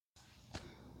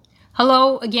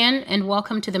Hello again, and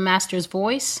welcome to the Master's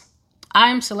Voice.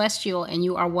 I'm Celestial, and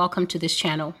you are welcome to this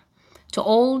channel. To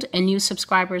old and new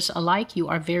subscribers alike, you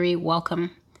are very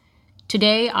welcome.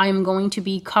 Today, I am going to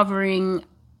be covering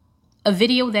a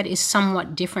video that is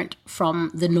somewhat different from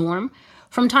the norm.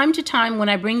 From time to time, when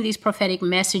I bring these prophetic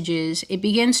messages, it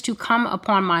begins to come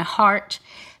upon my heart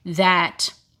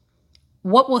that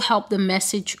what will help the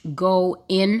message go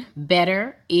in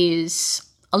better is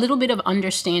a little bit of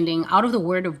understanding out of the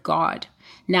Word of God.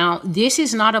 Now, this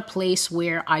is not a place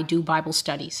where I do Bible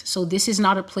studies. So this is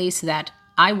not a place that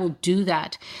I will do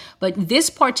that. But this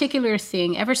particular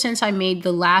thing, ever since I made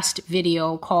the last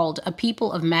video called A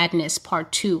People of Madness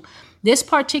Part 2, this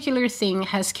particular thing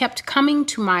has kept coming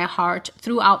to my heart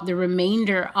throughout the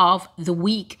remainder of the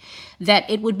week, that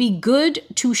it would be good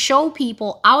to show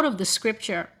people out of the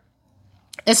scripture,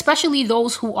 especially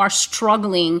those who are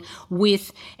struggling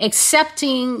with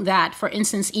accepting that, for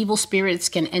instance, evil spirits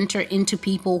can enter into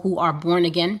people who are born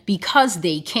again because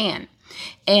they can,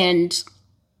 and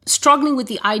struggling with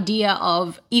the idea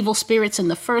of evil spirits in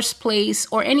the first place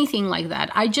or anything like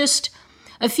that.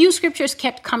 A few scriptures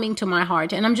kept coming to my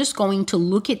heart, and I'm just going to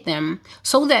look at them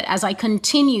so that as I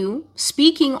continue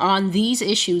speaking on these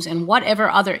issues and whatever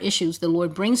other issues the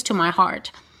Lord brings to my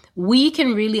heart, we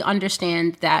can really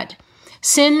understand that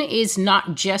sin is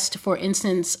not just, for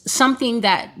instance, something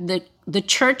that the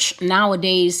church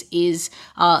nowadays is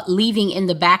leaving in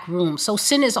the back room. So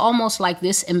sin is almost like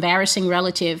this embarrassing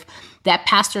relative that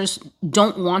pastors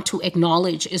don't want to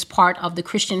acknowledge is part of the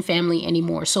Christian family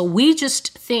anymore. So we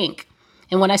just think,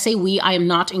 and when I say we, I am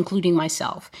not including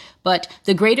myself, but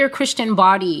the greater Christian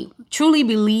body truly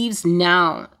believes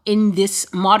now in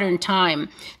this modern time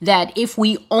that if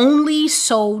we only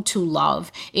sow to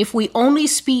love, if we only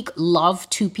speak love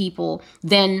to people,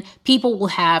 then people will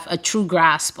have a true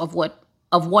grasp of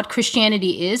what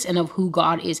Christianity is and of who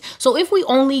God is. So if we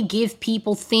only give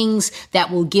people things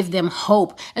that will give them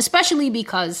hope, especially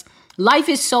because life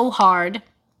is so hard,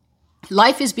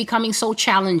 life is becoming so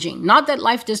challenging. Not that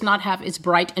life does not have its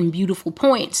bright and beautiful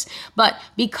points, but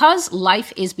because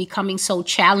life is becoming so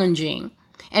challenging,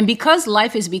 and because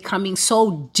life is becoming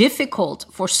so difficult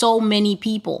for so many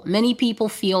people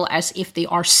feel as if they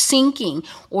are sinking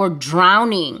or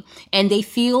drowning, and they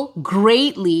feel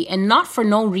greatly, and not for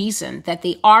no reason, that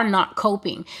they are not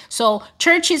coping. So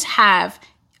churches have,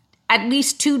 at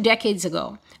least 2 decades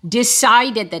ago,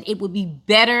 decided that it would be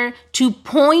better to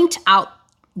point out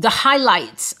the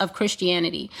highlights of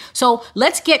Christianity. So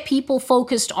let's get people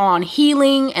focused on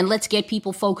healing, and let's get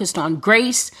people focused on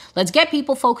grace. Let's get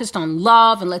people focused on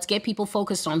love, and let's get people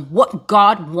focused on what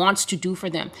God wants to do for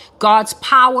them. God's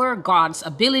power, God's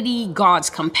ability, God's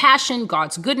compassion,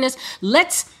 God's goodness.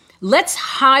 Let's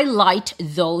highlight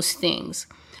those things.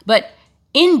 But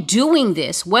in doing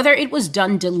this, whether it was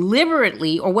done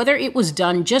deliberately or whether it was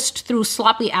done just through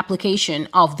sloppy application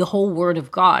of the whole Word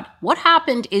of God, what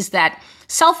happened is that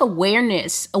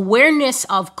self-awareness, awareness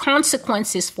of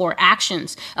consequences for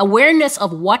actions, awareness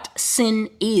of what sin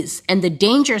is and the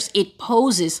dangers it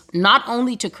poses not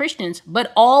only to Christians,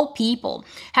 but all people,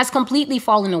 has completely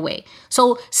fallen away.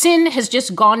 So sin has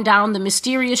just gone down the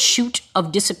mysterious chute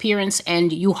of disappearance,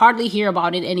 and you hardly hear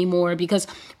about it anymore because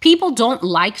people don't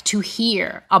like to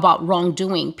hear about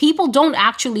wrongdoing. People don't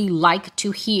actually like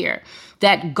to hear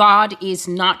that God is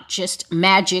not just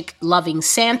magic loving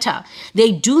Santa.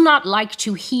 They do not like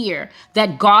to hear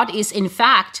that God is in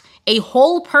fact a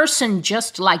whole person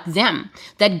just like them,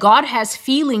 that God has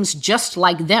feelings just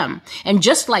like them. And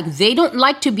just like they don't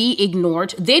like to be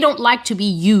ignored, they don't like to be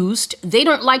used, they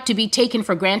don't like to be taken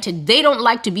for granted, they don't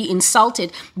like to be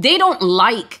insulted, they don't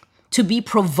like to be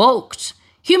provoked.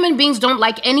 Human beings don't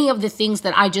like any of the things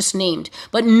that I just named,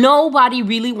 but nobody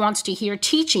really wants to hear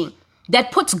teaching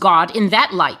that puts God in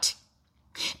that light.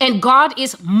 And God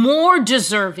is more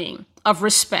deserving of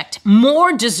respect,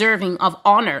 more deserving of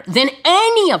honor than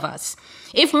any of us.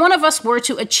 If one of us were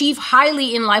to achieve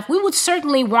highly in life, we would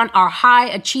certainly want our high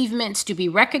achievements to be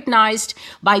recognized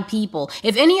by people.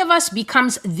 If any of us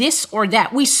becomes this or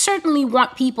that, we certainly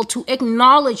want people to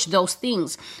acknowledge those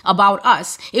things about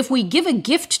us. If we give a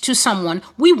gift to someone,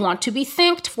 we want to be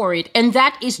thanked for it. And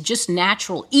that is just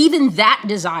natural. Even that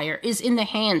desire is in the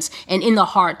hands and in the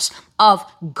hearts of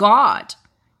God.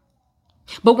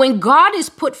 But when God is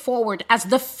put forward as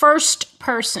the first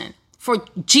person, for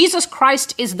Jesus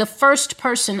Christ is the first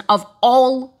person of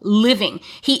all living.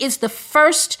 He is the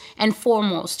first and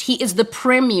foremost. He is the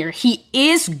premier. He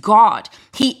is God.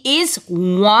 He is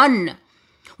one.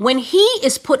 When he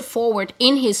is put forward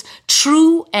in his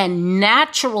true and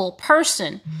natural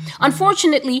person,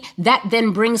 unfortunately, that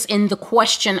then brings in the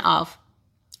question of,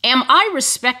 Am I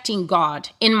respecting God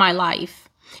in my life?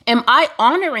 Am I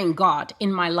honoring God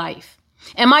in my life?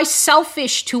 Am I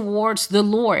selfish towards the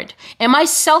Lord? Am I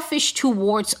selfish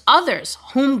towards others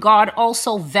whom God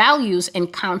also values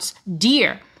and counts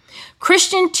dear?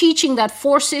 Christian teaching that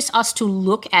forces us to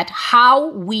look at how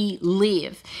we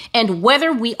live and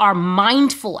whether we are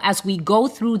mindful as we go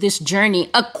through this journey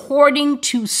according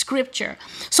to Scripture.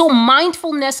 So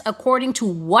mindfulness according to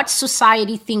what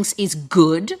society thinks is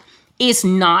good is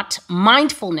not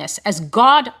mindfulness as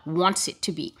God wants it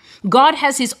to be. God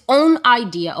has his own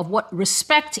idea of what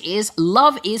respect is,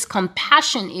 love is,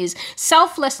 compassion is,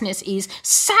 selflessness is,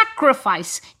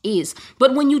 sacrifice is.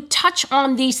 But when you touch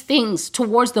on these things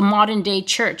towards the modern day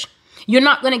church, you're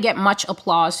not going to get much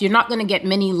applause. You're not going to get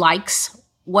many likes,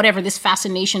 whatever this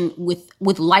fascination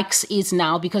with likes is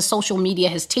now, because social media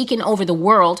has taken over the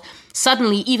world.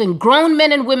 Suddenly, even grown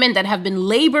men and women that have been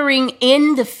laboring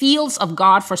in the fields of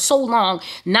God for so long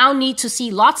now need to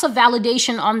see lots of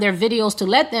validation on their videos to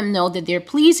let them know that they're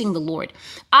pleasing the Lord.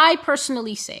 I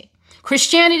personally say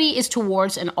Christianity is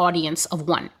towards an audience of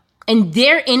one. And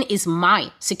therein is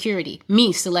my security,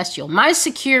 me, Celestial. My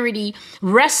security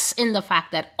rests in the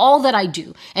fact that all that I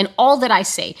do and all that I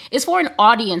say is for an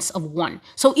audience of one.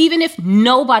 So even if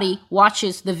nobody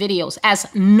watches the videos,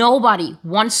 as nobody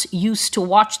once used to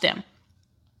watch them,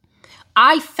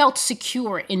 I felt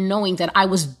secure in knowing that I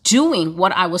was doing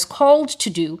what I was called to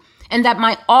do and that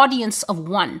my audience of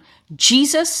one,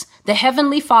 Jesus, the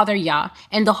Heavenly Father, Yah,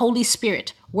 and the Holy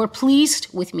Spirit, were pleased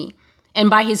with me. And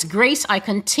by his grace, I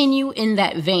continue in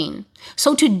that vein.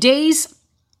 So today's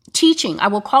teaching, I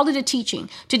will call it a teaching.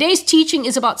 Today's teaching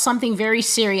is about something very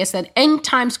serious that end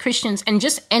times Christians and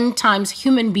just end times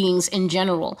human beings in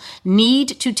general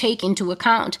need to take into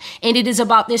account. And it is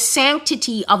about the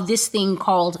sanctity of this thing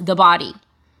called the body.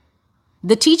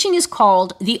 The teaching is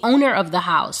called The Owner of the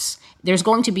House. There's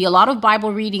going to be a lot of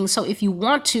Bible reading. So if you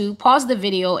want to, pause the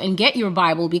video and get your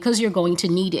Bible because you're going to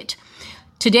need it.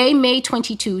 Today, May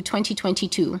 22,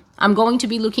 2022, I'm going to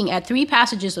be looking at 3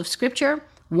 passages of scripture,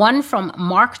 one from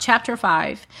Mark chapter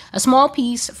 5, a small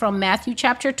piece from Matthew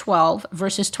chapter 12,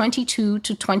 verses 22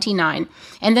 to 29,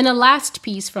 and then a last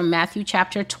piece from Matthew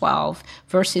chapter 12,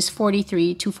 verses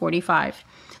 43 to 45.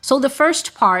 So the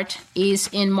first part is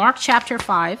in Mark chapter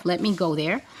 5. Let me go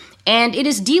there. And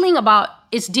it's dealing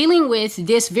with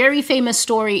this very famous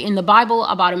story in the Bible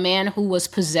about a man who was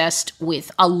possessed with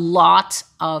a lot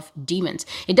of demons.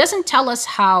 It doesn't tell us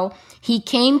how he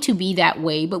came to be that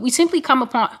way, but we simply come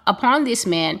upon this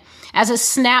man as a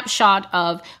snapshot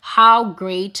of how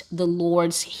great the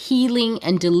Lord's healing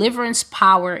and deliverance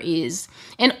power is,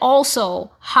 and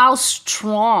also how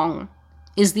strong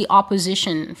is the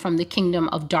opposition from the kingdom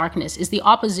of darkness, is the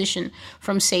opposition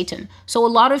from Satan. So a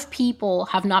lot of people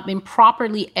have not been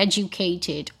properly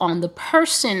educated on the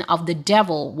person of the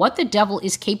devil, what the devil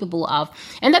is capable of,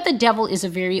 and that the devil is a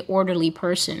very orderly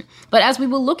person. But as we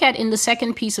will look at in the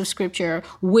second piece of scripture,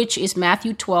 which is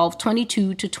Matthew 12,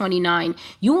 22 to 29,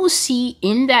 you will see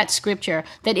in that scripture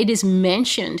that it is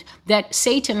mentioned that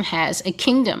Satan has a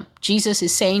kingdom. Jesus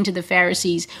is saying to the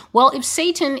Pharisees, well, if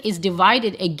Satan is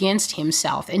divided against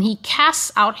himself and he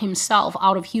casts out himself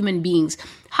out of human beings,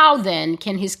 how then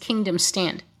can his kingdom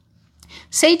stand?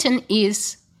 Satan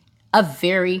is a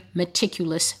very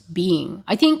meticulous being.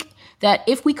 I think that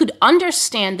if we could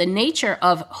understand the nature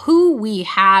of who we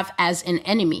have as an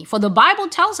enemy, for the Bible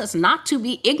tells us not to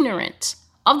be ignorant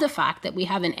of the fact that we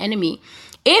have an enemy.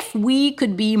 If we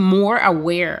could be more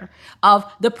aware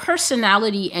of the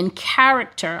personality and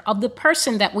character of the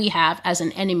person that we have as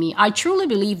an enemy, I truly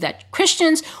believe that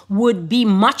Christians would be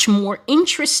much more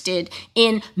interested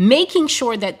in making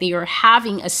sure that they are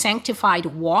having a sanctified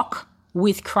walk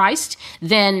with Christ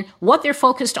than what they're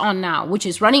focused on now, which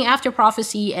is running after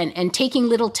prophecy and taking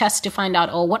little tests to find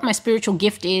out, what my spiritual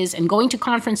gift is, and going to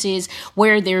conferences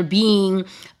where they're being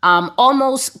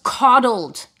almost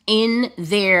coddled in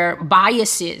their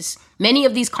biases. Many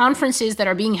of these conferences that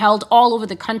are being held all over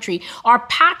the country are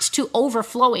packed to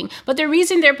overflowing. But the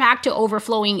reason they're packed to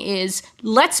overflowing is,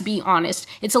 let's be honest,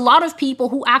 it's a lot of people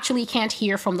who actually can't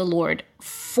hear from the Lord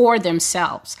for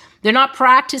themselves. They're not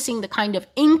practicing the kind of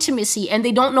intimacy, and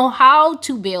they don't know how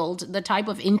to build the type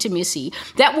of intimacy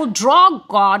that will draw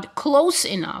God close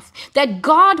enough, that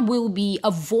God will be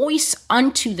a voice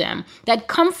unto them, that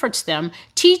comforts them,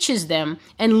 teaches them,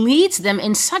 and leads them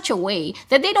in such a way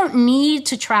that they don't need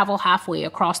to travel halfway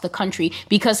across the country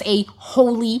because a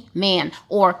holy man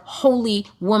or holy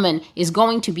woman is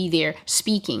going to be there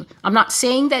speaking. I'm not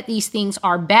saying that these things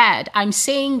are bad. I'm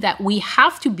saying that we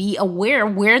have to be aware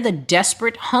where the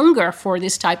desperate hunger for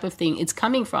this type of thing is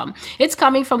coming from. It's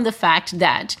coming from the fact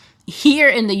that here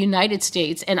in the United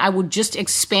States, and I would just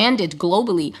expand it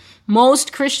globally,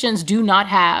 most Christians do not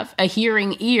have a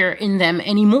hearing ear in them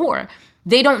anymore.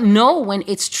 They don't know when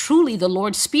it's truly the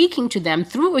Lord speaking to them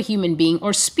through a human being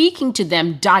or speaking to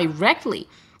them directly.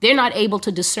 They're not able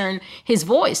to discern his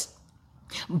voice.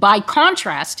 By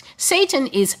contrast, Satan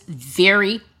is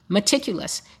very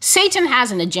meticulous. Satan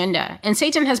has an agenda, and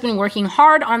Satan has been working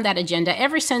hard on that agenda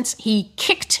ever since he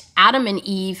kicked Adam and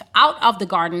Eve out of the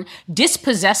garden,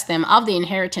 dispossessed them of the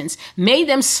inheritance, made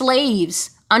them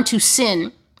slaves unto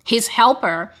sin, his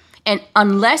helper. And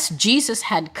unless Jesus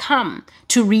had come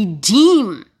to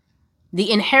redeem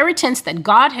the inheritance that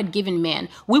God had given man,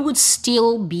 we would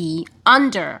still be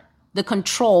under the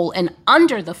control and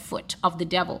under the foot of the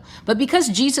devil. But because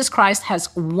Jesus Christ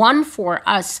has won for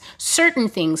us certain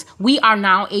things, we are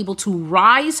now able to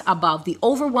rise above the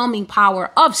overwhelming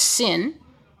power of sin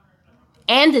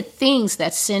and the things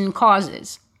that sin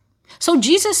causes. So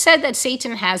Jesus said that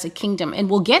Satan has a kingdom, and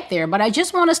we'll get there, but I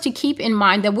just want us to keep in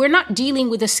mind that we're not dealing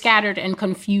with a scattered and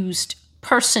confused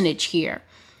personage here.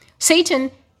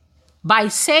 Satan, by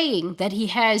saying that he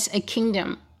has a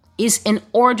kingdom, is an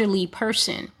orderly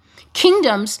person.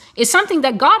 Kingdoms is something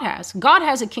that God has. God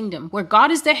has a kingdom where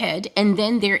God is the head, and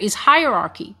then there is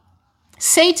hierarchy.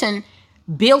 Satan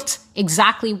built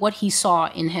exactly what he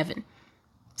saw in heaven.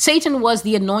 Satan was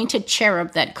the anointed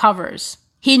cherub that covers.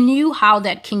 He knew how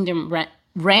that kingdom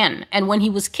ran, and when he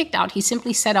was kicked out, he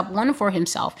simply set up one for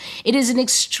himself. It is an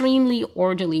extremely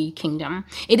orderly kingdom.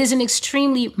 It is an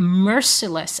extremely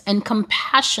merciless and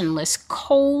compassionless,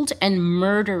 cold and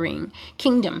murdering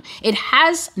kingdom. It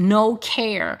has no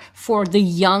care for the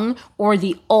young or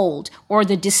the old or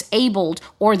the disabled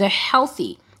or the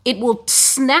healthy. It will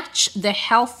snatch the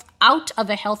health out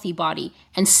of a healthy body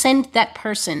and send that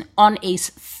person on a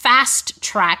fast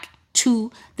track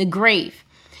to the grave.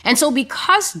 And so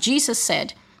because Jesus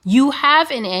said, you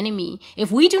have an enemy,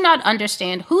 if we do not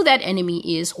understand who that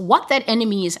enemy is, what that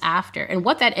enemy is after, and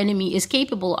what that enemy is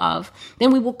capable of,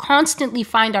 then we will constantly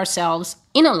find ourselves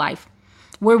in a life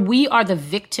where we are the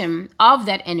victim of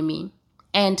that enemy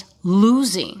and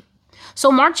losing.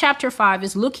 So Mark chapter 5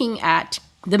 is looking at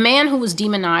the man who was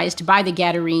demonized by the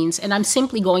Gadarenes, and I'm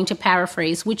simply going to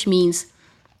paraphrase, which means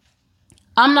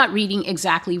I'm not reading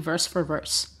exactly verse for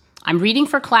verse. I'm reading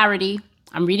for clarity.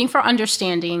 I'm reading for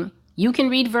understanding. You can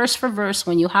read verse for verse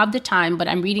when you have the time, but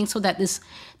I'm reading so that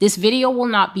this video will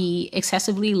not be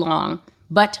excessively long,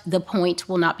 but the point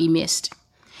will not be missed.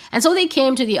 And so they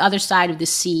came to the other side of the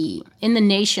sea, in the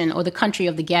nation or the country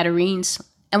of the Gadarenes.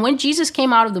 And when Jesus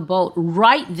came out of the boat,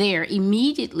 right there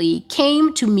immediately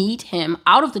came to meet him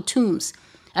out of the tombs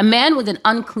a man with an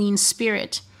unclean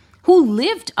spirit who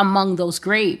lived among those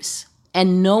graves,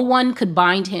 and no one could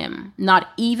bind him, not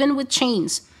even with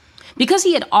chains, because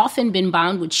he had often been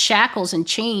bound with shackles and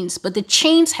chains, but the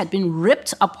chains had been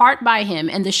ripped apart by him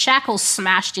and the shackles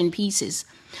smashed in pieces,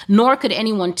 nor could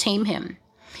anyone tame him.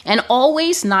 And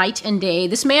always night and day,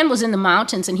 this man was in the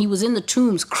mountains and he was in the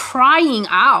tombs crying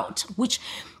out, which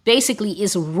basically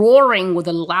is roaring with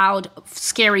a loud,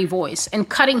 scary voice and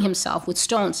cutting himself with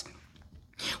stones.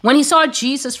 When he saw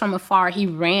Jesus from afar, he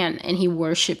ran and he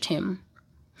worshiped him.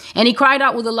 And he cried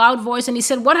out with a loud voice and he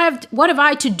said, What have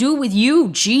I to do with you,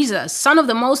 Jesus, Son of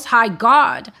the Most High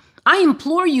God? I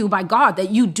implore you by God that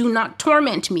you do not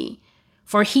torment me.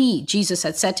 For he, Jesus,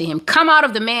 had said to him, Come out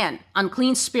of the man,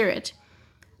 unclean spirit.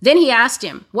 Then he asked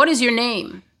him, What is your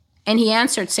name? And he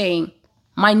answered, saying,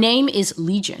 My name is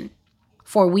Legion,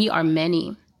 for we are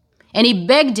many. And he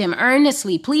begged him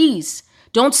earnestly, Please,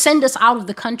 don't send us out of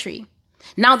the country.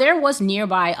 Now there was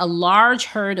nearby a large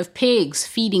herd of pigs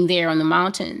feeding there on the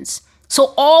mountains.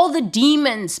 So all the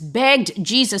demons begged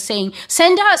Jesus, saying,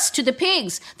 Send us to the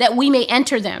pigs that we may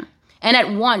enter them. And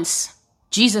at once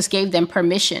Jesus gave them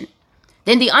permission.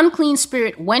 Then the unclean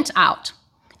spirit went out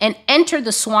and entered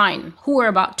the swine, who were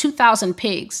about 2,000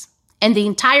 pigs. And the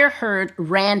entire herd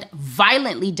ran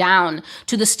violently down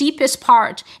to the steepest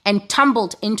part and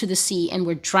tumbled into the sea and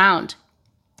were drowned.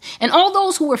 And all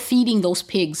those who were feeding those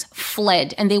pigs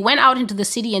fled, and they went out into the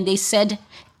city and they said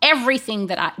everything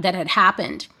that had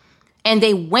happened. And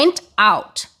they went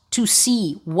out to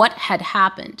see what had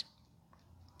happened.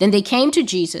 Then they came to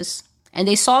Jesus, and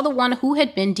they saw the one who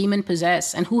had been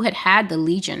demon-possessed and who had had the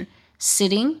legion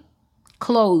sitting,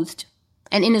 clothed,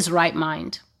 and in his right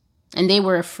mind. And they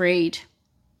were afraid.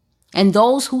 And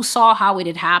those who saw how it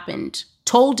had happened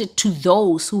told it to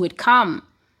those who had come.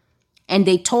 And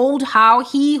they told how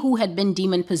he who had been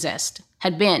demon-possessed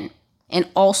had been, and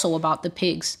also about the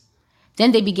pigs.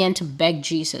 Then they began to beg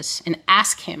Jesus and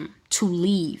ask him to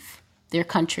leave their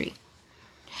country.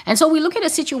 And so we look at a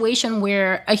situation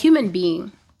where a human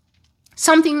being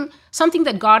something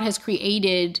that God has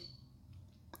created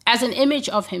as an image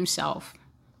of himself.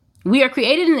 We are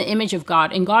created in the image of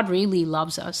God, and God really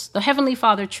loves us. The Heavenly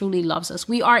Father truly loves us.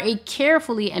 We are a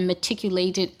carefully and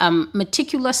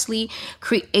meticulously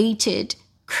created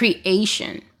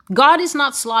creation. God is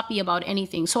not sloppy about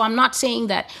anything. So I'm not saying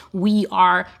that we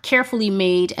are carefully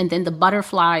made and then the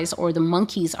butterflies or the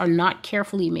monkeys are not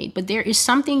carefully made. But there is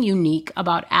something unique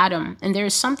about Adam, and there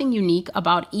is something unique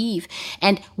about Eve.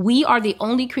 And we are the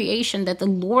only creation that the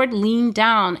Lord leaned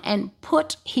down and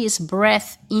put his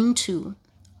breath into.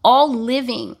 All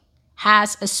living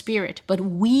has a spirit, but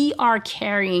we are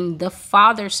carrying the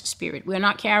Father's spirit. We're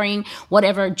not carrying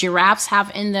whatever giraffes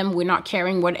have in them. We're not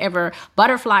carrying whatever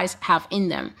butterflies have in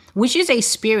them, which is a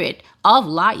spirit of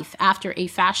life after a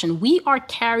fashion. We are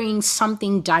carrying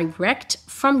something direct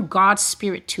from God's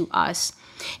spirit to us.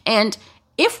 And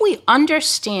if we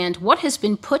understand what has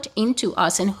been put into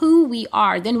us and who we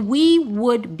are, then we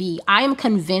would be, I am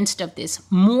convinced of this,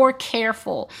 more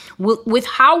careful with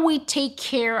how we take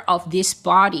care of this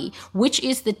body, which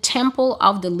is the temple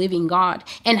of the living God,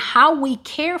 and how we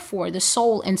care for the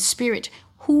soul and spirit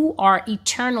who are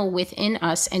eternal within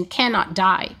us and cannot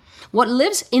die. What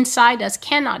lives inside us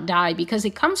cannot die because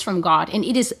it comes from God, and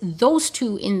it is those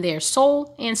two in their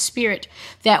soul and spirit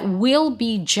that will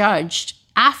be judged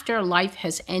after life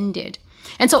has ended.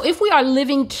 And so if we are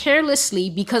living carelessly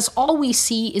because all we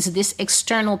see is this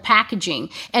external packaging,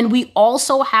 and we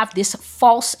also have this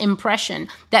false impression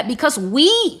that because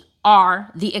we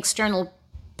are the external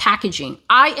packaging,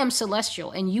 I am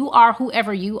celestial and you are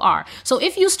whoever you are. So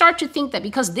if you start to think that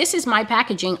because this is my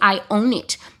packaging, I own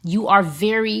it, you are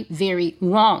very, very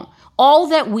wrong. All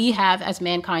that we have as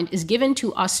mankind is given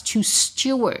to us to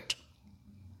steward.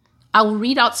 I will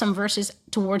read out some verses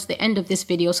towards the end of this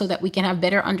video so that we can have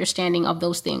better understanding of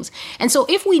those things. And so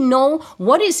if we know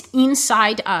what is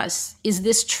inside us is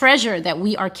this treasure that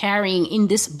we are carrying in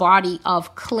this body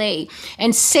of clay,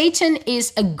 and Satan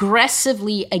is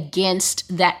aggressively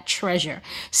against that treasure.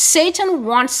 Satan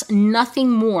wants nothing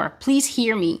more, please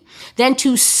hear me, than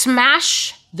to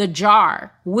smash the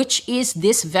jar, which is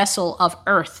this vessel of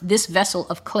earth, this vessel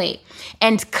of clay,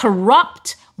 and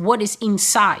corrupt what is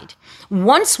inside.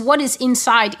 Once what is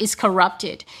inside is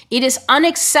corrupted, it is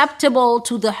unacceptable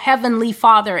to the Heavenly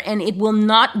Father, and it will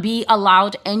not be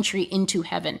allowed entry into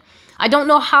heaven. I don't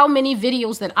know how many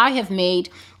videos that I have made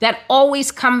that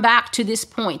always come back to this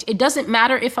point. It doesn't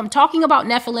matter if I'm talking about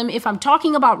Nephilim, if I'm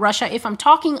talking about Russia, if I'm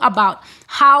talking about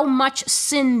how much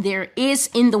sin there is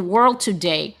in the world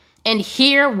today, and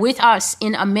here with us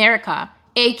in America,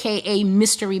 aka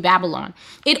Mystery Babylon.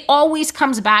 It always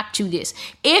comes back to this.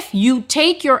 If you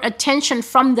take your attention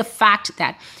from the fact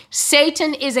that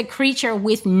Satan is a creature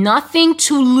with nothing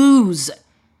to lose,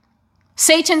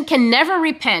 Satan can never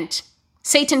repent,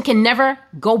 Satan can never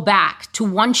go back to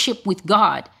one-ship with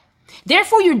God.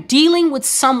 Therefore, you're dealing with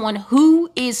someone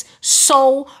who is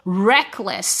so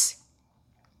reckless.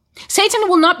 Satan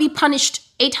will not be punished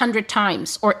 800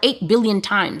 times or 8 billion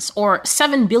times or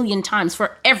 7 billion times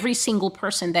for every single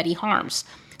person that he harms.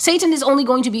 Satan is only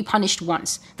going to be punished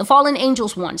once, the fallen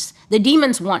angels once, the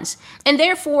demons once. And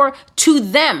therefore, to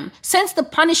them, since the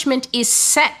punishment is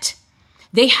set,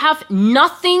 they have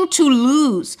nothing to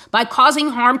lose by causing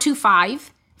harm to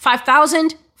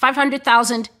 5,000,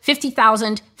 500,000,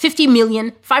 50,000, 50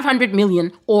 million, 500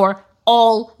 million, or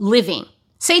all living.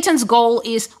 Satan's goal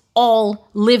is all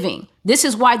living. This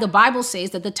is why the Bible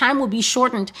says that the time will be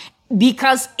shortened,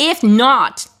 because if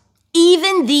not,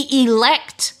 even the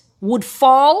elect would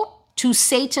fall to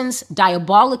Satan's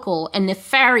diabolical and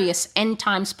nefarious end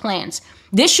times plans.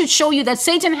 This should show you that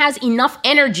Satan has enough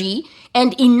energy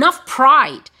and enough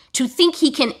pride to think he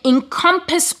can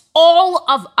encompass all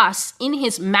of us in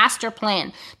his master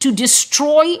plan to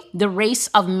destroy the race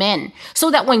of men,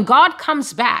 so that when God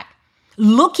comes back,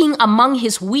 looking among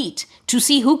his wheat to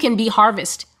see who can be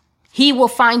harvested, he will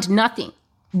find nothing.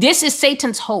 This is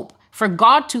Satan's hope, for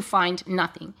God to find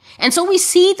nothing. And so we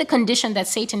see the condition that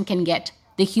Satan can get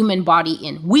the human body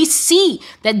in. We see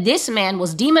that this man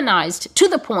was demonized to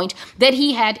the point that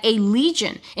he had a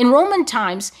legion. In Roman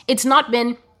times, it's not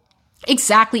been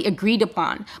exactly agreed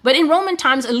upon. But in Roman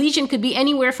times, a legion could be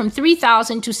anywhere from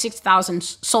 3,000 to 6,000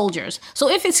 soldiers. So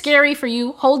if it's scary for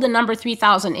you, hold the number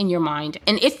 3,000 in your mind.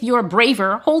 And if you're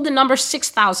braver, hold the number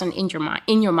 6,000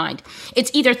 in your mind. It's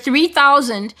either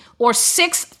 3,000 or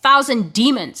 6,000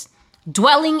 demons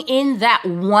dwelling in that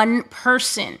one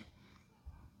person.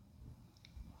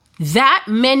 That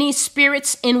many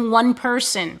spirits in one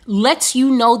person lets you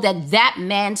know that that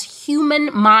man's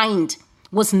human mind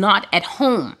was not at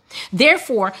home.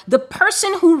 Therefore, the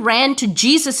person who ran to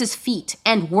Jesus's feet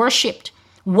and worshiped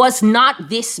was not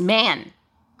this man.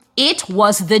 It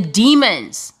was the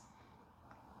demons.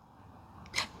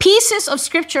 Pieces of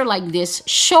scripture like this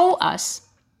show us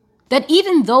that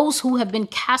even those who have been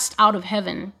cast out of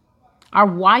heaven are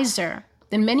wiser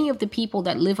than many of the people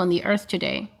that live on the earth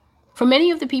today. For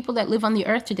many of the people that live on the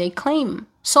earth today claim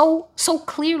so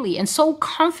clearly and so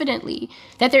confidently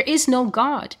that there is no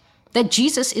God, that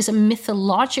Jesus is a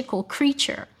mythological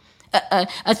creature,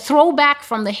 a throwback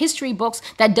from the history books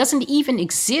that doesn't even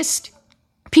exist.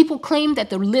 People claim that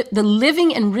the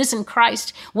living and risen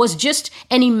Christ was just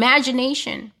an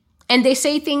imagination. And they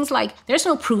say things like, there's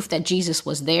no proof that Jesus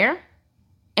was there,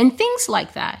 and things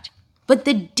like that. But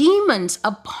the demons,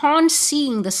 upon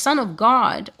seeing the Son of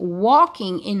God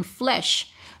walking in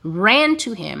flesh, ran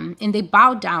to him and they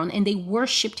bowed down and they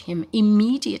worshiped him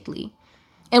immediately.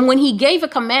 And when he gave a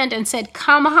command and said,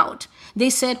 come out, they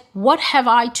said, what have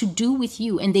I to do with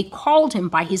you? And they called him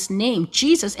by his name,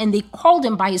 Jesus, and they called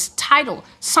him by his title,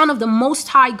 Son of the Most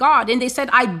High God. And they said,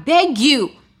 I beg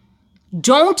you,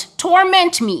 don't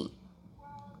torment me.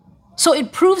 So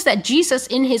it proves that Jesus,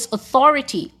 in his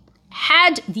authority,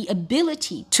 had the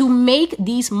ability to make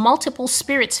these multiple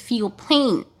spirits feel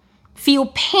pain.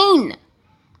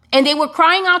 And they were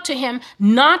crying out to him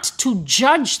not to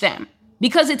judge them,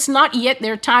 because it's not yet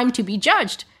their time to be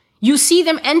judged. You see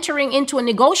them entering into a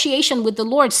negotiation with the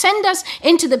Lord. Send us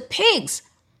into the pigs,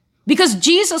 because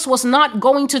Jesus was not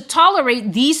going to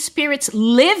tolerate these spirits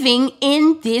living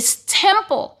in this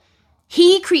temple.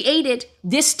 He created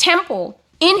this temple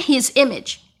in his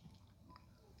image.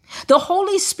 The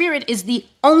Holy Spirit is the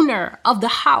owner of the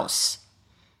house.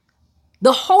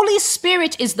 The Holy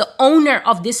Spirit is the owner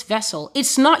of this vessel.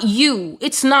 It's not you.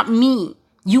 It's not me.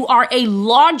 You are a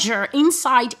lodger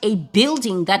inside a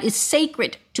building that is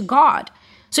sacred to God.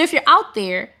 So if you're out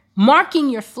there marking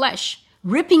your flesh,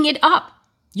 ripping it up,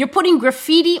 you're putting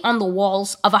graffiti on the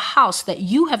walls of a house that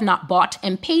you have not bought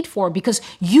and paid for because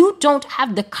you don't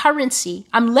have the currency.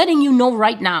 I'm letting you know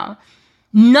right now,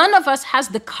 none of us has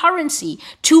the currency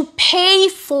to pay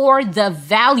for the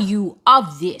value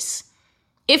of this.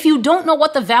 If you don't know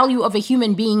what the value of a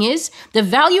human being is, the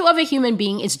value of a human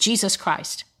being is Jesus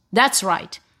Christ. That's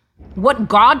right. What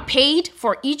God paid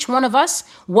for each one of us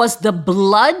was the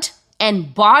blood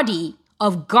and body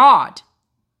of God.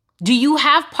 Do you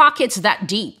have pockets that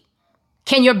deep?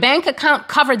 Can your bank account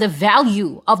cover the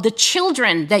value of the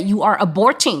children that you are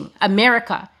aborting,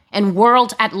 America and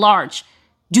world at large?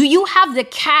 Do you have the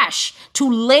cash to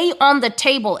lay on the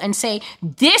table and say,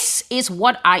 this is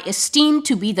what I esteem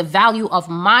to be the value of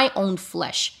my own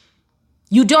flesh?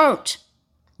 You don't.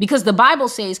 Because the Bible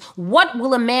says, what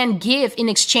will a man give in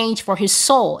exchange for his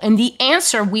soul? And the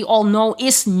answer we all know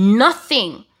is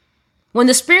nothing. When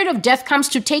the spirit of death comes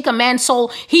to take a man's soul,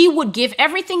 he would give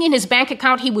everything in his bank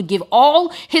account. He would give all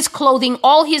his clothing,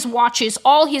 all his watches,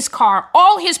 all his car,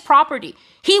 all his property.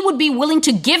 He would be willing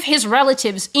to give his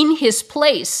relatives in his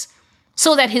place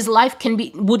so that his life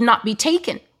would not be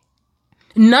taken.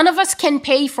 None of us can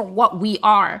pay for what we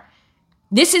are.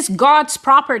 This is God's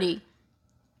property.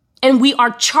 And we are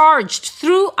charged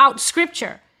throughout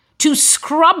scripture to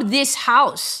scrub this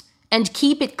house and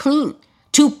keep it clean,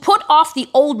 to put off the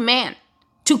old man,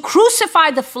 to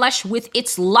crucify the flesh with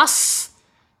its lusts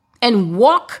and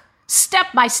walk step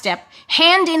by step,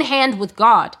 hand in hand with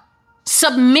God,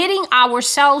 submitting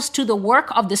ourselves to the work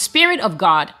of the Spirit of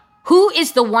God, who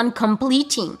is the one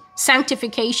completing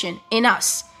sanctification in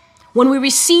us. When we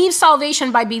receive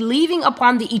salvation by believing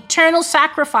upon the eternal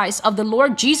sacrifice of the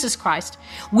Lord Jesus Christ,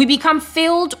 we become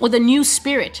filled with a new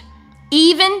spirit,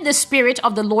 even the Spirit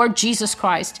of the Lord Jesus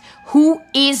Christ, who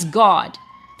is God.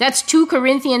 That's 2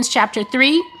 Corinthians chapter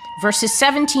 3, verses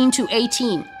 17 to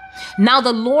 18. Now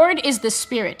the Lord is the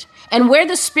Spirit, and where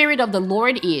the Spirit of the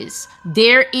Lord is,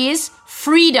 there is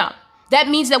freedom. That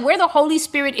means that where the Holy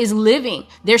Spirit is living,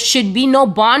 there should be no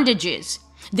bondages.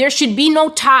 There should be no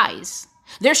ties.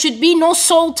 There should be no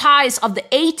soul ties of the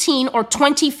 18 or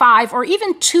 25 or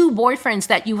even 2 boyfriends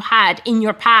that you had in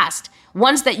your past,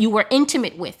 ones that you were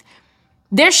intimate with.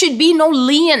 There should be no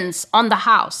liens on the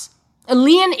house. A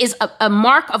lien is a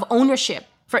mark of ownership.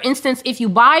 For instance, if you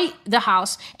buy the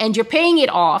house and you're paying it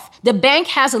off, the bank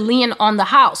has a lien on the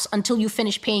house until you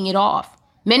finish paying it off.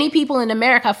 Many people in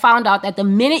America found out that the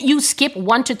minute you skip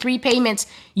 1 to 3 payments,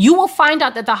 you will find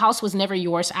out that the house was never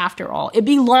yours after all. It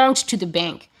belonged to the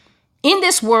bank. In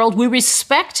this world, we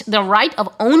respect the right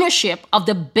of ownership of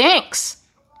the banks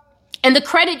and the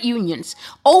credit unions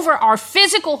over our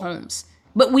physical homes,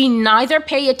 but we neither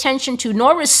pay attention to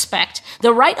nor respect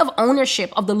the right of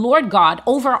ownership of the Lord God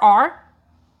over our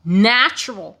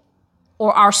natural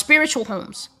or our spiritual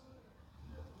homes.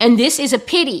 And this is a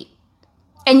pity.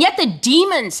 And yet the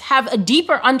demons have a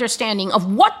deeper understanding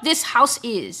of what this house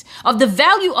is, of the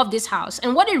value of this house,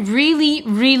 and what it really,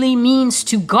 really means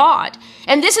to God.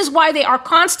 And this is why they are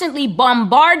constantly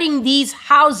bombarding these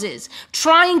houses,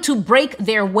 trying to break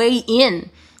their way in,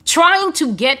 trying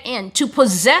to get in, to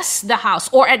possess the house,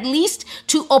 or at least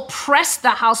to oppress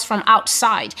the house from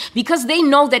outside, because they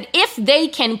know that if they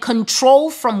can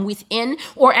control from within,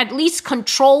 or at least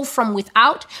control from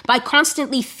without, by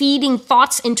constantly feeding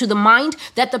thoughts into the mind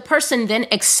that the person then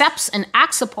accepts and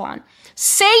acts upon,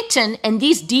 Satan and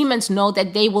these demons know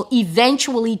that they will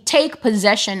eventually take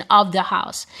possession of the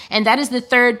house. And that is the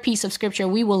third piece of scripture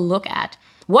we will look at.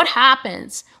 What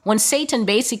happens when Satan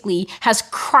basically has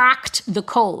cracked the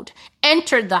code,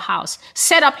 entered the house,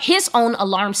 set up his own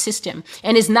alarm system,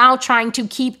 and is now trying to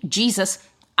keep Jesus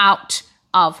out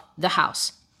of the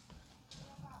house?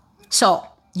 So,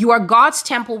 you are God's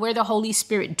temple where the Holy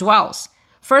Spirit dwells.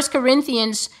 1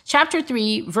 Corinthians chapter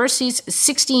 3, verses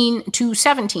 16 to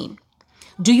 17.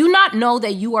 Do you not know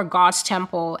that you are God's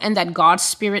temple and that God's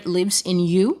Spirit lives in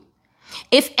you?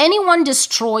 If anyone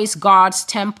destroys God's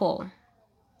temple,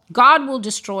 God will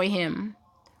destroy him,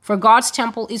 for God's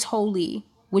temple is holy,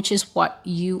 which is what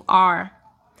you are.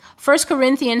 1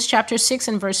 Corinthians chapter 6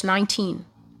 and verse 19.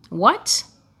 What?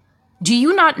 Do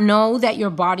you not know that your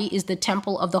body is the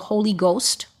temple of the Holy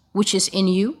Ghost, which is in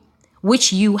you,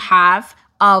 which you have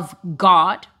of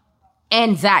God,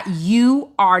 and that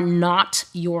you are not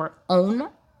your own?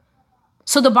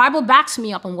 So the Bible backs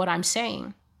me up on what I'm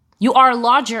saying. You are a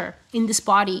lodger in this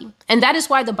body. And that is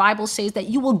why the Bible says that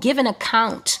you will give an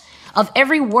account of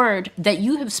every word that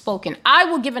you have spoken. I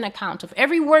will give an account of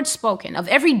every word spoken, of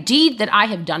every deed that I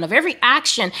have done, of every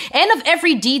action, and of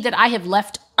every deed that I have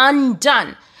left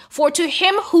undone. For to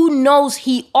him who knows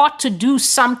he ought to do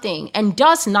something and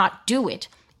does not do it,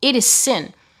 it is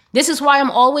sin. This is why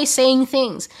I'm always saying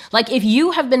things like, if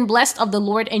you have been blessed of the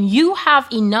Lord and you have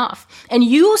enough, and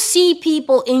you see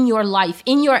people in your life,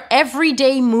 in your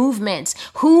everyday movements,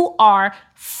 who are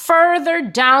further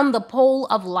down the pole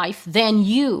of life than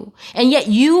you, and yet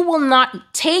you will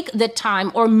not take the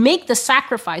time or make the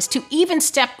sacrifice to even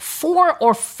step 4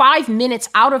 or 5 minutes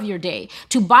out of your day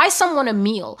to buy someone a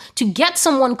meal, to get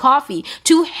someone coffee,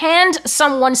 to hand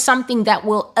someone something that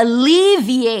will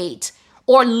alleviate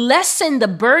or lessen the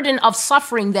burden of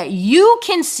suffering that you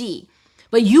can see,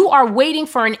 but you are waiting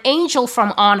for an angel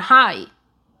from on high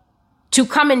to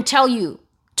come and tell you,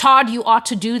 Todd, you ought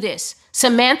to do this.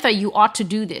 Samantha, you ought to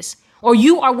do this. Or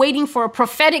you are waiting for a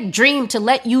prophetic dream to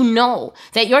let you know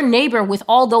that your neighbor with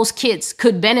all those kids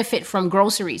could benefit from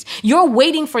groceries. You're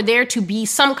waiting for there to be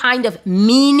some kind of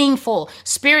meaningful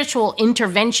spiritual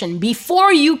intervention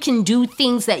before you can do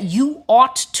things that you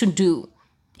ought to do.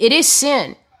 It is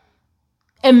sin.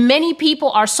 And many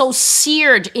people are so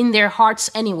seared in their hearts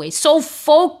anyway, so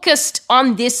focused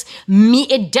on this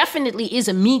it definitely is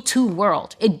a Me Too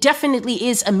world. It definitely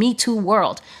is a Me Too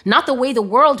world. Not the way the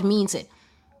world means it.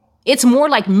 It's more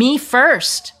like me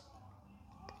first.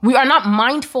 We are not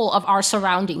mindful of our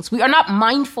surroundings. We are not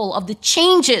mindful of the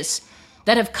changes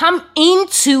that have come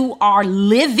into our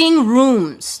living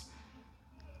rooms.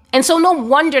 And so no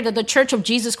wonder that the Church of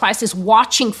Jesus Christ is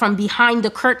watching from behind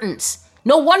the curtains.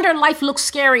 No wonder life looks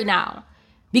scary now,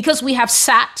 because we have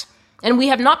sat and we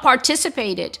have not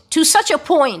participated to such a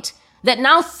point that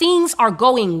now things are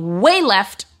going way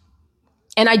left.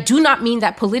 And I do not mean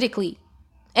that politically.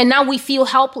 And now we feel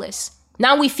helpless.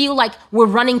 Now we feel like we're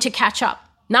running to catch up.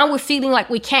 Now we're feeling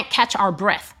like we can't catch our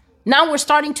breath. Now we're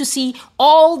starting to see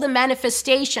all the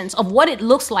manifestations of what it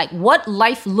looks like, what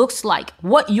life looks like,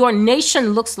 what your nation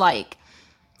looks like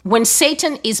when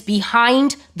Satan is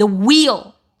behind the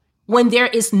wheel. When there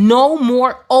is no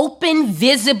more open,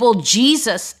 visible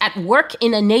Jesus at work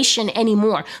in a nation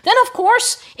anymore, then of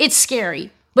course it's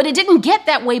scary. But it didn't get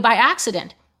that way by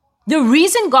accident. The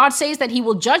reason God says that he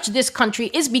will judge this country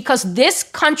is because this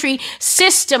country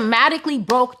systematically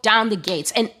broke down the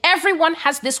gates. And everyone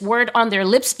has this word on their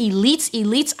lips, elites,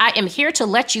 elites. I am here to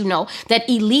let you know that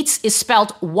elites is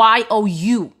spelled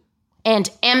Y-O-U and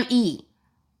M-E.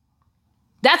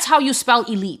 That's how you spell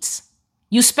elites.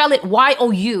 You spell it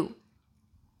Y-O-U.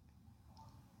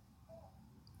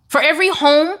 For every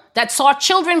home that saw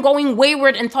children going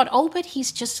wayward and thought, oh, but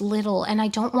he's just little and I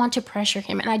don't want to pressure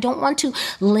him and I don't want to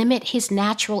limit his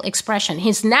natural expression.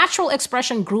 His natural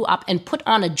expression grew up and put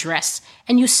on a dress,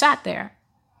 and you sat there.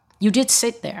 You did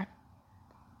sit there.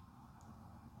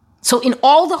 So in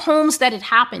all the homes that it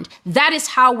happened, that is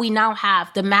how we now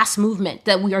have the mass movement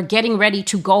that we are getting ready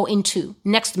to go into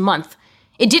next month.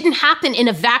 It didn't happen in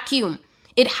a vacuum.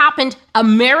 It happened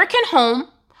American home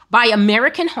by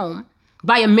American home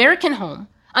by American home,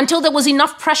 until there was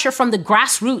enough pressure from the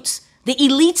grassroots. The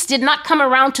elites did not come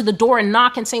around to the door and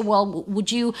knock and say, well,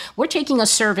 we're taking a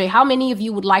survey. How many of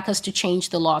you would like us to change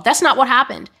the law? That's not what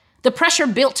happened. The pressure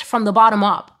built from the bottom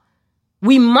up.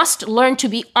 We must learn to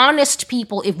be honest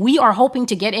people if we are hoping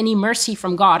to get any mercy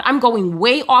from God. I'm going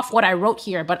way off what I wrote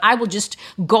here, but I will just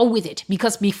go with it,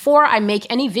 because before I make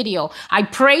any video, I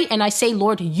pray and I say,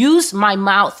 Lord, use my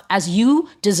mouth as you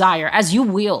desire, as you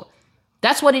will.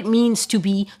 That's what it means to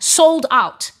be sold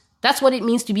out. That's what it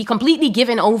means to be completely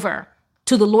given over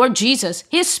to the Lord Jesus,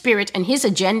 his spirit and his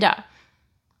agenda.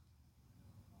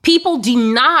 People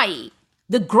deny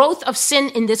the growth of sin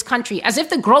in this country, as if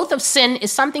the growth of sin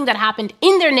is something that happened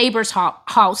in their neighbor's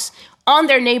house on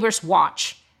their neighbor's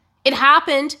watch. It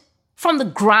happened from the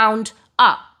ground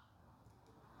up.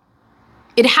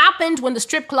 It happened when the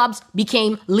strip clubs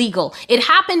became legal. It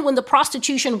happened when the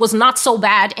prostitution was not so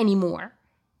bad anymore.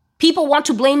 People want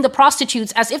to blame the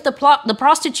prostitutes as if the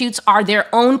prostitutes are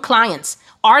their own clients.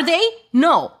 Are they?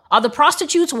 No. Are the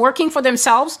prostitutes working for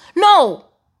themselves? No.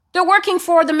 They're working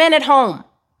for the men at home.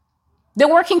 They're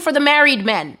working for the married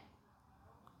men.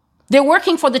 They're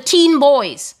working for the teen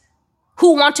boys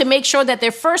who want to make sure that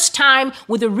their first time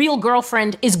with a real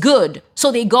girlfriend is good.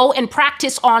 So they go and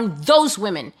practice on those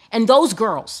women and those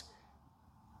girls.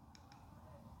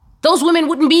 Those women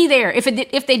wouldn't be there if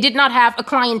they did not have a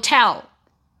clientele.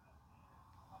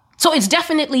 So it's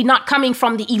definitely not coming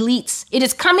from the elites. It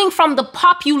is coming from the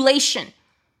population.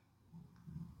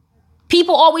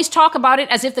 People always talk about it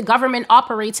as if the government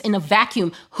operates in a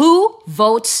vacuum. Who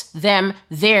votes them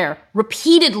there?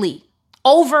 Repeatedly,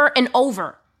 over and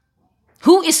over.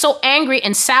 Who is so angry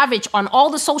and savage on all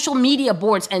the social media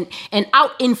boards and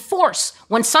out in force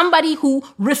when somebody who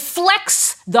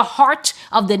reflects the heart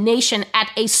of the nation at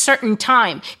a certain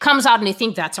time comes out and they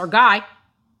think that's our guy.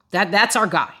 That's our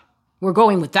guy. We're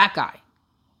going with that guy.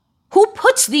 Who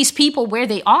puts these people where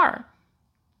they are?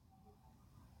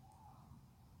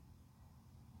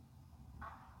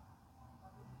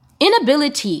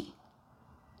 Inability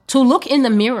to look in the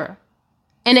mirror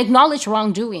and acknowledge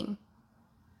wrongdoing.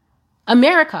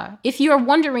 America, if you are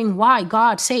wondering why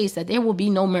God says that there will be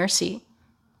no mercy,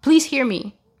 please hear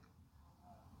me.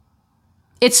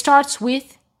 It starts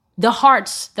with the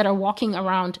hearts that are walking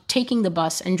around, taking the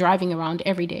bus and driving around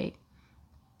every day.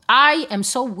 I am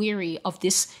so weary of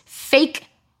this fake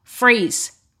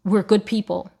phrase, we're good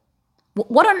people.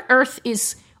 What on earth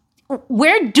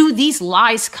where do these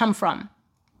lies come from?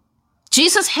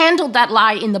 Jesus handled that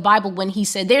lie in the Bible when he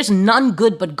said, there's none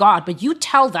good but God. But you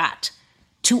tell that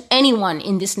to anyone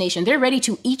in this nation, they're ready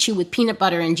to eat you with peanut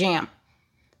butter and jam.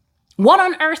 What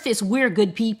on earth is we're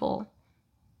good people?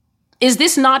 Is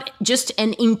this not just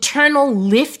an internal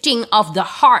lifting of the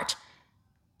heart?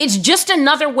 It's just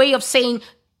another way of saying,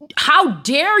 how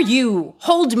dare you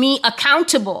hold me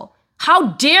accountable? How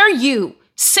dare you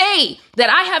say that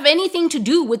I have anything to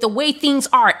do with the way things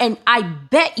are? And I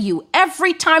bet you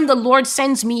every time the Lord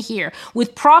sends me here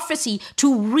with prophecy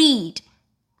to read,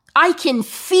 I can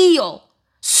feel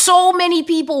so many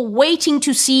people waiting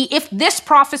to see if this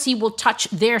prophecy will touch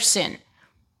their sin,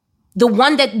 the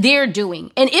one that they're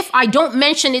doing. And if I don't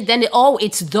mention it, then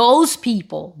it's those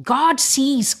people. God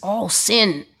sees all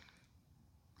sin.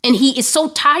 And he is so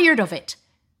tired of it.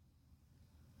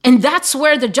 And that's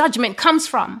where the judgment comes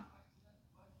from.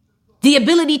 The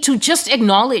ability to just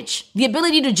acknowledge, the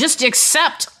ability to just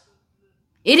accept.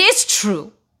 It is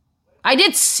true. I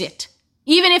did sit.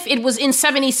 Even if it was in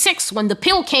 76 when the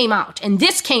pill came out and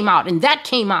this came out and that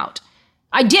came out.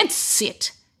 I did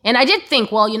sit. And I did think,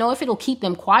 if it'll keep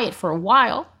them quiet for a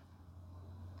while.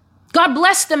 God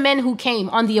bless the men who came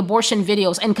on the abortion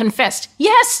videos and confessed.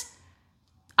 Yes,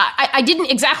 I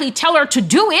didn't exactly tell her to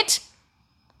do it,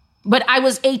 but I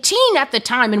was 18 at the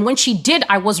time. And when she did,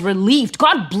 I was relieved.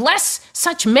 God bless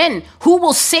such men who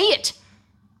will say it,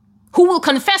 who will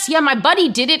confess, yeah, my buddy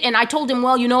did it. And I told him,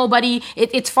 buddy,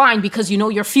 it's fine because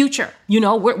your future.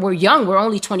 We're young. We're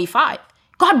only 25.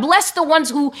 God bless the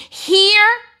ones who hear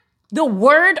the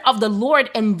word of the Lord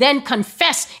and then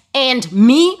confess. And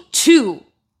me too.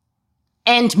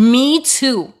 And me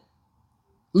too.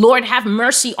 Lord, have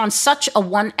mercy on such a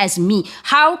one as me.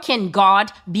 How can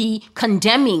God be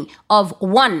condemning of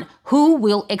one who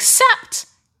will accept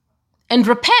and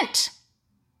repent?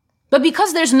 But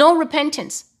because there's no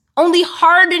repentance, only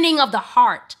hardening of the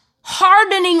heart,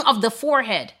 hardening of the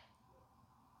forehead.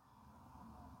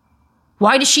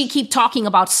 Why does she keep talking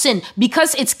about sin?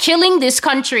 Because it's killing this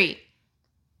country.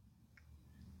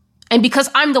 And because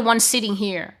I'm the one sitting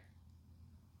here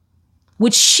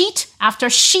with sheet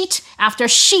after sheet after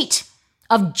sheet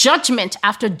of judgment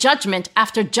after judgment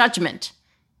after judgment.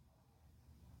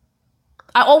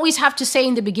 I always have to say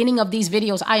in the beginning of these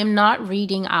videos, I am not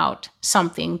reading out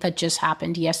something that just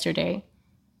happened yesterday.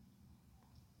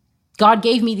 God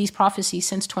gave me these prophecies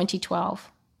since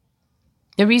 2012.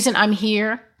 The reason I'm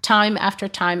here time after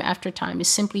time after time is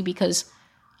simply because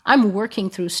I'm working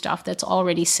through stuff that's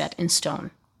already set in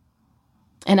stone.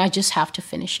 And I just have to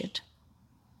finish it.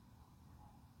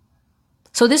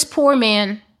 So this poor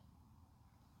man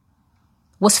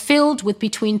was filled with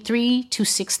between 3,000 to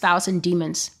 6,000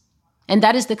 demons. And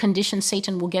that is the condition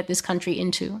Satan will get this country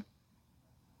into.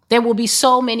 There will be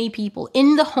so many people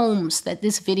in the homes that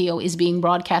this video is being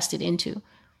broadcasted into.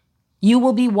 You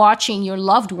will be watching your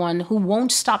loved one who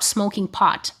won't stop smoking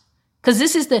pot. Because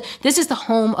this is the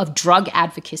home of drug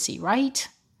advocacy, right?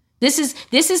 This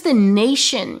is the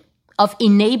nation of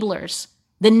enablers.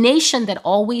 The nation that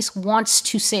always wants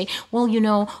to say, well,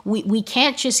 we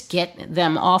can't just get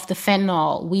them off the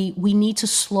fentanyl. We need to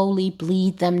slowly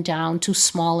bleed them down to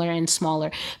smaller and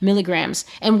smaller milligrams.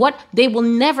 And what they will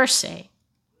never say,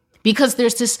 because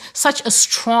there's such a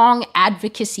strong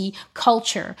advocacy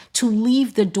culture to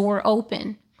leave the door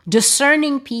open.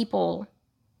 Discerning people,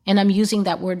 and I'm using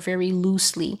that word very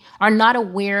loosely, are not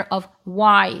aware of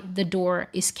why the door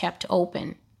is kept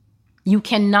open. You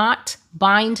cannot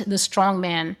bind the strong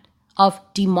man of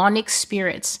demonic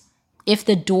spirits if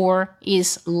the door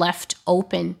is left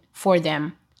open for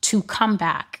them to come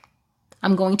back.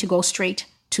 I'm going to go straight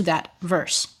to that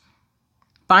verse.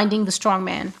 Binding the strong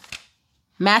man.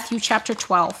 Matthew chapter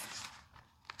 12.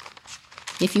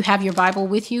 If you have your Bible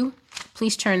with you,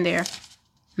 please turn there.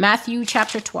 Matthew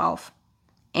chapter 12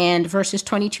 and verses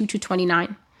 22 to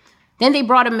 29. Then they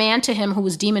brought a man to him who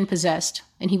was demon-possessed,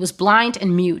 and he was blind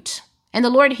and mute. And the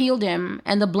Lord healed him,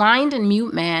 and the blind and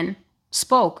mute man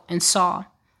spoke and saw.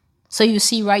 So you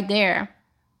see right there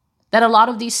that a lot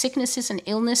of these sicknesses and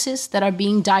illnesses that are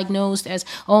being diagnosed as,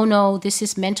 oh no, this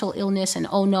is mental illness, and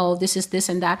oh no, this is this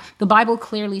and that, the Bible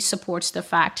clearly supports the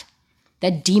fact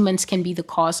that demons can be the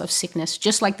cause of sickness.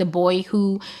 Just like the boy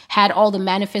who had all the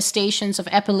manifestations of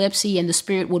epilepsy and the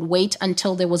spirit would wait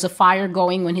until there was a fire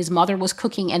going when his mother was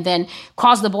cooking and then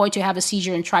cause the boy to have a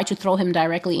seizure and try to throw him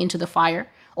directly into the fire.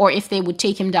 Or if they would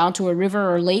take him down to a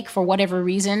river or lake for whatever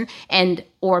reason,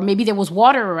 or maybe there was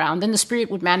water around, then the spirit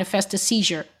would manifest a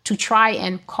seizure to try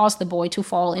and cause the boy to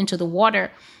fall into the water.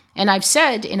 And I've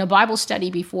said in a Bible study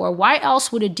before, why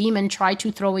else would a demon try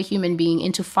to throw a human being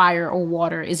into fire or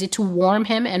water? Is it to warm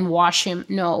him and wash him?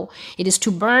 No, it is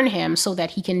to burn him so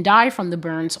that he can die from the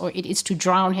burns, or it is to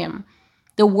drown him.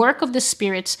 The work of the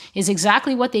spirits is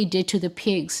exactly what they did to the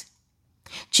pigs.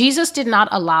 Jesus did not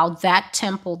allow that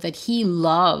temple that he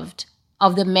loved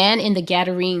of the man in the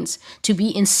Gadarenes to be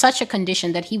in such a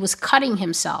condition that he was cutting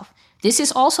himself. This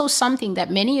is also something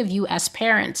that many of you as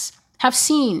parents have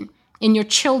seen in your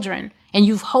children, and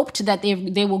you've hoped that they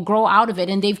will grow out of it,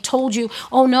 and they've told you,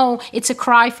 oh no, it's a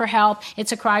cry for help,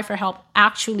 it's a cry for help.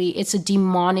 Actually, it's a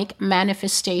demonic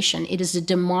manifestation. It is a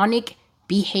demonic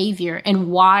behavior. And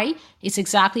why? It's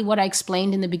exactly what I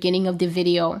explained in the beginning of the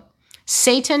video.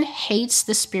 Satan hates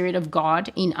the Spirit of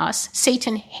God in us.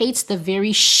 Satan hates the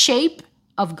very shape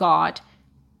of God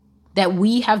that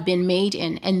we have been made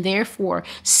in. And therefore,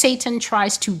 Satan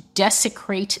tries to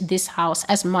desecrate this house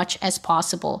as much as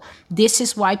possible. This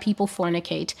is why people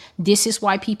fornicate. This is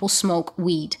why people smoke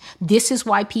weed. This is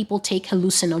why people take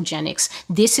hallucinogenics.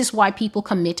 This is why people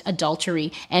commit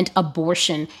adultery and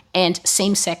abortion and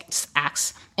same-sex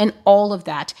acts and all of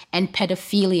that, and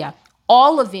pedophilia.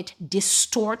 All of it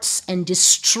distorts and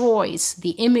destroys the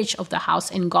image of the house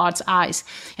in God's eyes.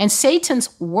 And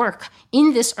Satan's work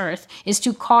in this earth is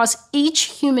to cause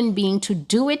each human being to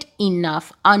do it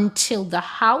enough until the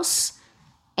house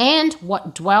and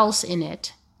what dwells in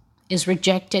it is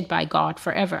rejected by God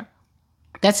forever.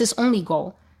 That's his only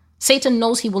goal. Satan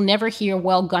knows he will never hear,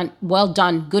 well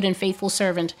done, good and faithful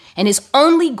servant. And his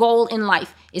only goal in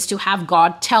life is to have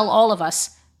God tell all of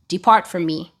us, depart from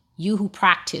me, you who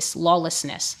practice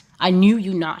lawlessness. I knew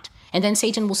you not. And then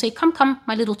Satan will say, come,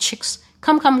 my little chicks,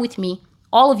 come with me.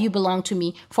 All of you belong to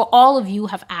me, for all of you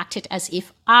have acted as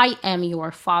if I am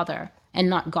your father and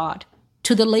not God.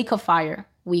 To the lake of fire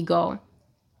we go.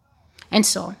 And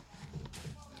so,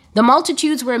 the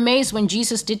multitudes were amazed when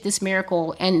Jesus did this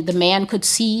miracle, and the man could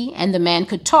see and the man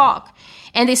could talk.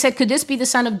 And they said, could this be the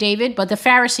son of David? But the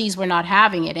Pharisees were not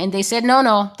having it. And they said,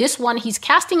 no, this one, he's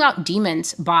casting out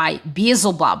demons by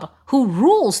Beelzebub, who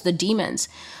rules the demons.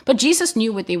 But Jesus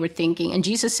knew what they were thinking. And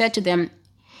Jesus said to them,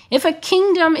 if a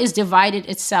kingdom is divided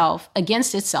itself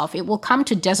against itself, it will come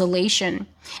to desolation.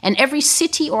 And every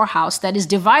city or house that is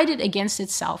divided against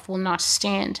itself will not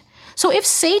stand. So if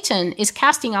Satan is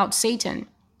casting out Satan,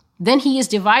 then he is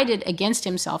divided against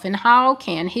himself. And how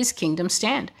can his kingdom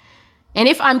stand? And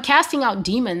if I'm casting out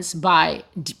demons by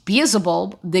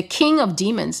Beelzebub, the king of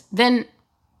demons, then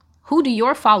who do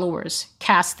your followers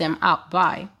cast them out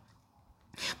by?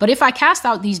 But if I cast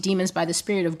out these demons by the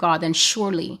Spirit of God, then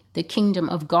surely the kingdom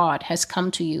of God has come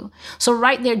to you. So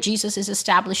right there, Jesus is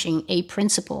establishing a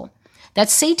principle that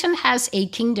Satan has a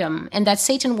kingdom and that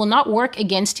Satan will not work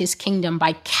against his kingdom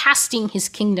by casting his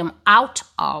kingdom out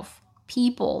of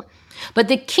people. But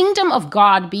the kingdom of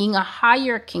God, being a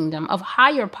higher kingdom of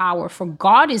higher power, for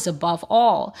God is above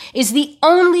all, is the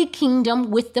only kingdom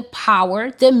with the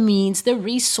power, the means, the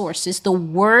resources, the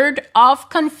word of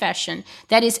confession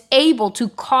that is able to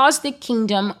cause the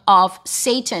kingdom of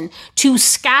Satan to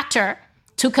scatter,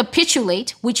 to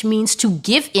capitulate, which means to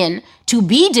give in, to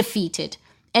be defeated,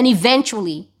 and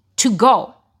eventually to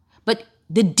go. But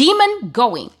the demon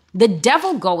going, the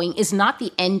devil going, is not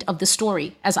the end of the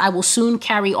story, as I will soon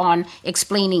carry on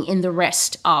explaining in the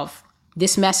rest of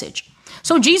this message.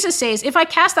 So Jesus says, if I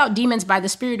cast out demons by the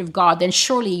Spirit of God, then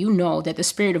surely you know that the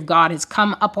Spirit of God has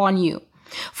come upon you.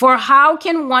 For how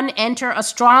can one enter a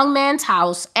strong man's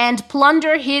house and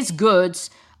plunder his goods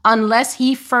unless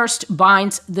he first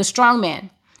binds the strong man?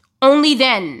 Only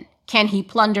then can he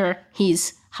plunder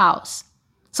his house.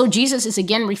 So Jesus is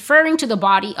again referring to the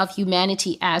body of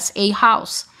humanity as a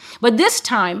house. But this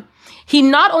time, he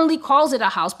not only calls it a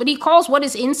house, but he calls what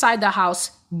is inside the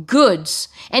house goods.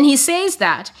 And he says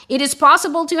that it is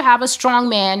possible to have a strong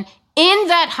man in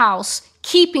that house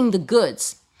keeping the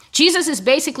goods. Jesus is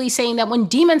basically saying that when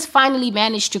demons finally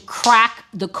manage to crack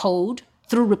the code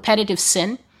through repetitive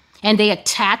sin, and they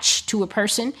attach to a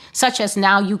person, such as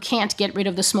now you can't get rid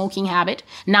of the smoking habit,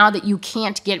 now that you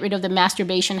can't get rid of the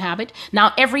masturbation habit,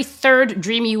 now every third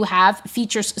dream you have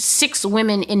features 6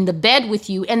 women in the bed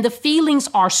with you, and the feelings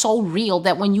are so real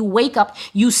that when you wake up,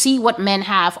 you see what men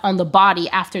have on the body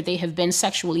after they have been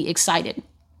sexually excited.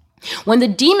 When the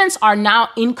demons are now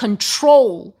in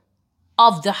control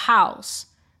of the house,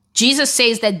 Jesus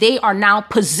says that they are now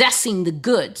possessing the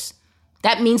goods.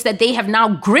 That means that they have now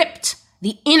gripped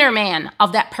the inner man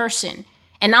of that person.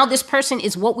 And now this person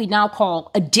is what we now call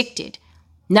addicted.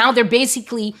 Now they're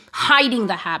basically hiding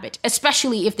the habit,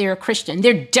 especially if they're a Christian.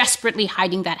 They're desperately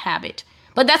hiding that habit.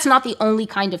 But that's not the only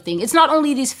kind of thing. It's not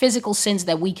only these physical sins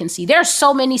that we can see. There are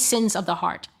so many sins of the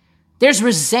heart. There's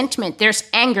resentment, there's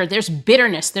anger, there's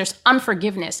bitterness, there's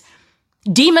unforgiveness.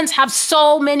 Demons have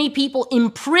so many people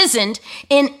imprisoned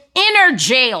in inner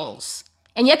jails.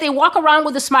 And yet they walk around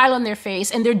with a smile on their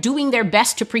face and they're doing their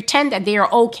best to pretend that they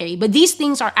are okay. But these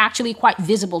things are actually quite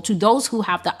visible to those who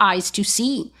have the eyes to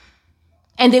see.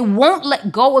 And they won't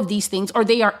let go of these things, or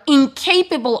they are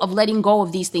incapable of letting go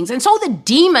of these things. And so the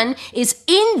demon is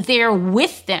in there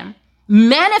with them,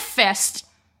 manifest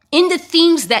in the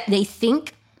things that they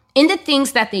think, in the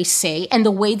things that they say, and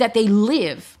the way that they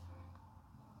live.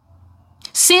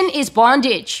 Sin is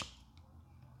bondage.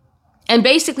 And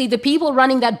basically, the people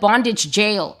running that bondage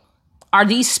jail are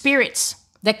these spirits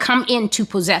that come in to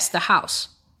possess the house.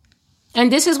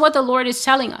 And this is what the Lord is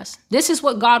telling us. This is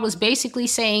what God was basically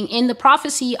saying in the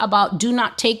prophecy about do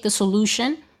not take the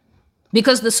solution,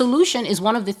 because the solution is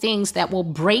one of the things that will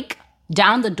break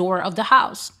down the door of the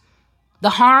house.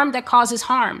 The harm that causes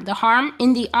harm, the harm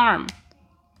in the arm,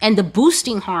 and the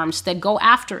boosting harms that go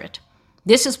after it.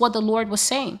 This is what the Lord was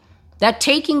saying. That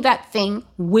taking that thing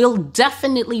will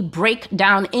definitely break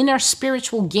down inner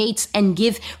spiritual gates and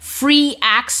give free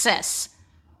access.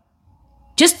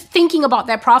 Just thinking about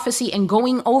that prophecy and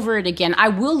going over it again, I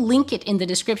will link it in the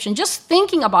description. Just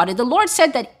thinking about it, the Lord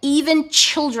said that even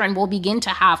children will begin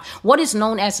to have what is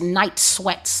known as night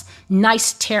sweats,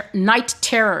 night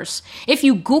terrors. If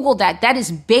you Google that, that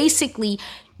is basically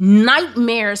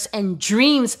nightmares and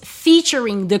dreams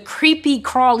featuring the creepy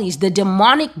crawlies, the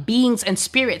demonic beings and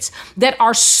spirits that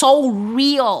are so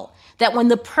real that when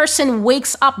the person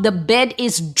wakes up, the bed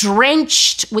is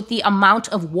drenched with the amount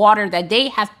of water that they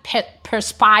have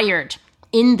perspired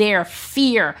in their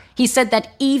fear. He said that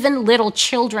even little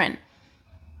children.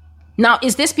 Now,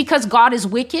 is this because God is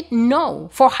wicked? No.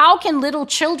 For how can little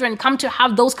children come to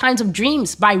have those kinds of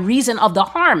dreams by reason of the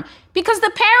harm? Because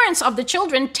the parents of the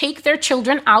children take their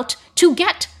children out to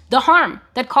get the harm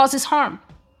that causes harm.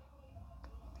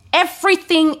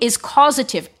 Everything is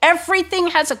causative. Everything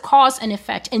has a cause and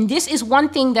effect. And this is one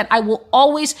thing that I will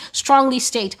always strongly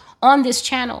state on this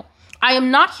channel. I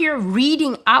am not here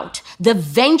reading out the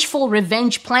vengeful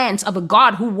revenge plans of a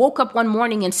God who woke up one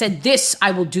morning and said, this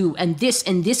I will do, and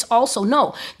this also.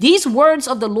 No, these words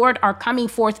of the Lord are coming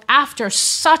forth after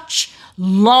such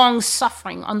long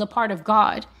suffering on the part of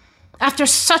God, after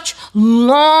such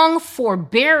long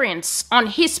forbearance on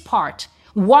his part,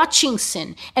 watching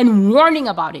sin and warning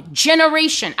about it.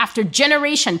 Generation after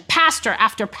generation, pastor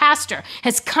after pastor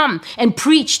has come and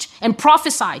preached and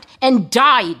prophesied and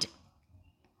died.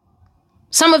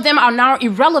 Some of them are now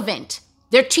irrelevant.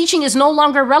 Their teaching is no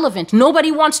longer relevant.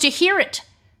 Nobody wants to hear it.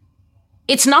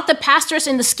 It's not the pastors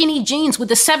in the skinny jeans with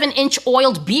the 7-inch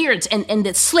oiled beards and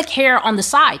the slick hair on the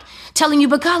side telling you,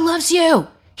 but God loves you.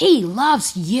 He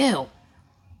loves you.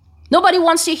 Nobody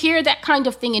wants to hear that kind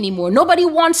of thing anymore. Nobody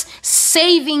wants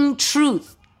saving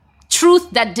truth,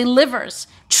 truth that delivers,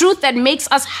 truth that makes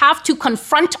us have to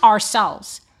confront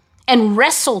ourselves and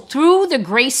wrestle through the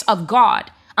grace of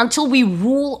God until we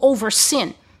rule over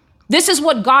sin. This is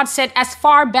what God said as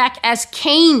far back as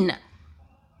Cain.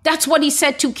 That's what he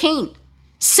said to Cain.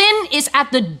 Sin is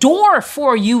at the door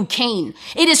for you, Cain.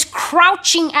 It is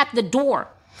crouching at the door.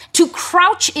 To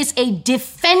crouch is a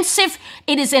defensive,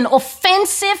 it is an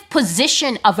offensive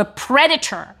position of a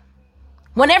predator.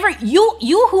 Whenever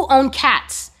you who own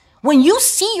cats, when you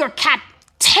see your cat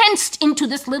tensed into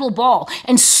this little ball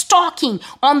and stalking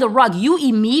on the rug, you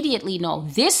immediately know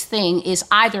this thing is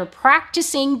either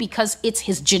practicing because it's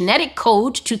his genetic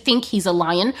code to think he's a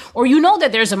lion, or you know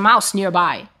that there's a mouse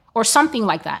nearby or something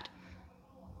like that.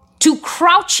 To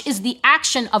crouch is the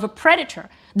action of a predator.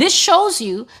 This shows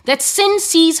you that sin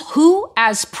sees who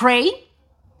as prey,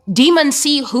 demons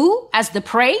see who as the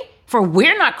prey, for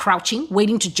we're not crouching,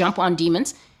 waiting to jump on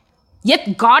demons.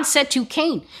 Yet God said to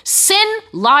Cain, sin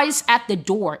lies at the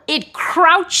door. It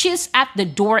crouches at the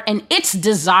door and its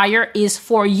desire is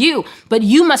for you. But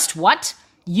you must what?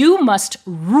 You must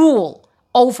rule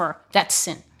over that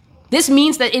sin. This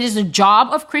means that it is the job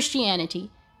of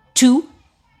Christianity to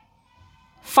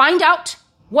find out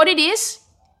what it is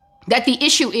that the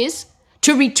issue is,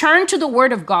 to return to the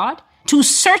Word of God, to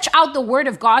search out the Word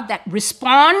of God that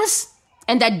responds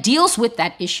and that deals with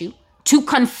that issue, to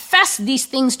confess these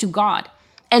things to God,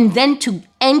 and then to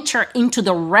enter into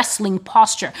the wrestling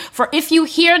posture. For if you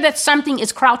hear that something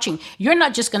is crouching, you're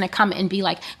not just going to come and be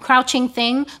like, crouching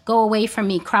thing, go away from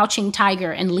me, crouching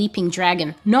tiger and leaping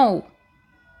dragon. No.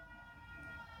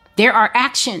 There are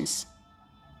actions.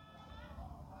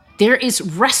 There is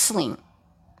wrestling.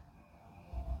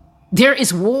 There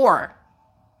is war.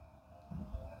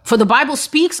 For the Bible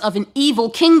speaks of an evil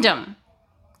kingdom.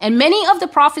 And many of the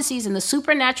prophecies in the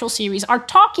supernatural series are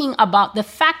talking about the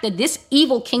fact that this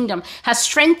evil kingdom has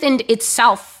strengthened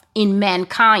itself in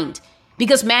mankind.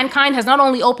 Because mankind has not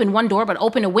only opened one door, but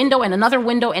opened a window and another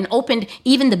window and opened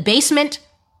even the basement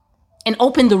and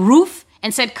opened the roof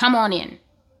and said, come on in.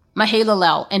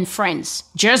 Mahalalel and friends,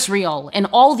 Jezreel and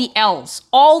all the elves,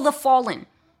 all the fallen,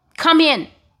 come in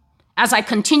as I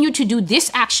continue to do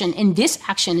this action and this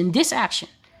action and this action.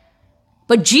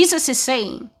 But Jesus is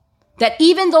saying that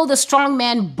even though the strong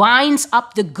man binds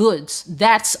up the goods,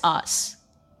 that's us.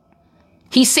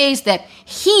 He says that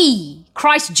he,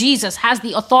 Christ Jesus, has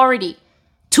the authority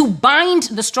to bind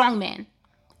the strong man.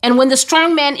 And when the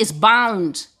strong man is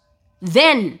bound,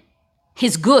 then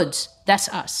his goods, that's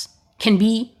us, can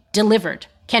be delivered,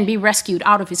 can be rescued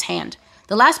out of his hand.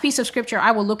 The last piece of scripture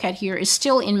I will look at here is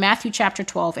still in Matthew chapter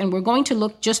 12, and we're going to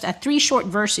look just at 3 short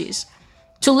verses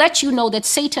to let you know that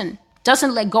Satan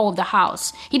doesn't let go of the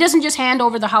house. He doesn't just hand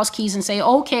over the house keys and say,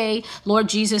 okay, Lord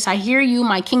Jesus, I hear you.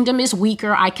 My kingdom is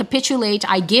weaker. I capitulate.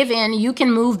 I give in. You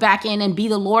can move back in and be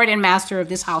the Lord and master of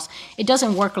this house. It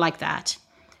doesn't work like that.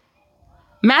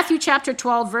 Matthew chapter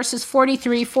 12, verses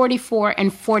 43, 44,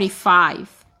 and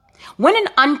 45. When an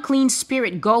unclean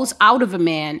spirit goes out of a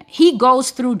man, he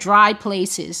goes through dry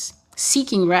places,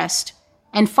 seeking rest,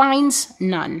 and finds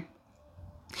none.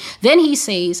 Then he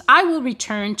says, I will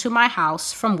return to my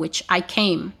house from which I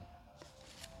came.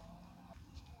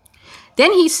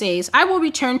 Then he says, I will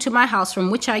return to my house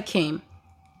from which I came.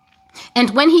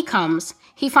 And when he comes,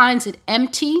 he finds it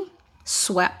empty,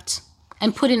 swept,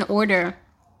 and put in order.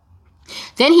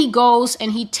 Then he goes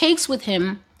and he takes with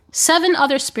him 7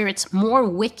 other spirits more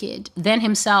wicked than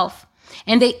himself,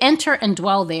 and they enter and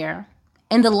dwell there.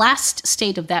 And the last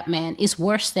state of that man is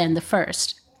worse than the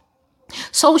first.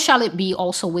 So shall it be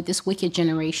also with this wicked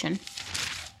generation.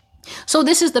 So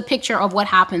this is the picture of what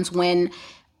happens when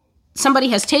somebody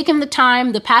has taken the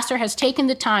time, the pastor has taken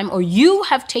the time, or you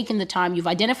have taken the time, you've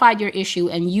identified your issue,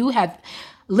 and you have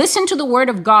listened to the word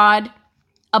of God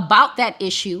about that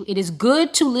issue. It is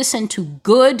good to listen to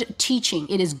good teaching.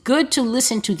 It is good to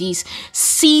listen to these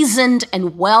seasoned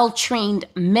and well-trained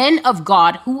men of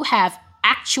God who have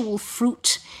actual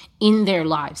fruit in their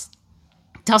lives.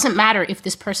 Doesn't matter if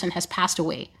this person has passed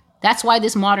away. That's why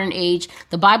this modern age,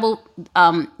 the Bible,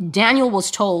 Daniel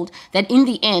was told that in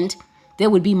the end, there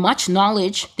would be much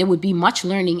knowledge, there would be much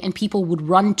learning, and people would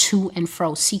run to and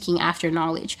fro seeking after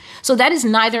knowledge. So that is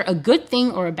neither a good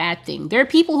thing or a bad thing. There are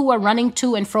people who are running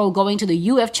to and fro, going to the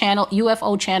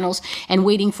UFO channels and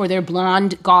waiting for their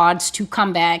blonde gods to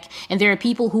come back. And there are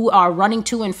people who are running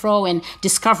to and fro and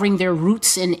discovering their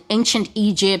roots in ancient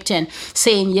Egypt and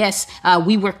saying, yes,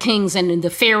 we were kings and the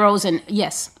pharaohs. And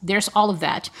yes, there's all of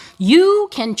that. You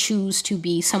can choose to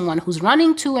be someone who's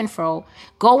running to and fro,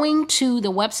 going to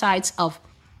the websites of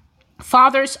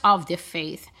fathers of the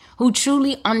faith who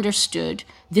truly understood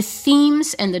the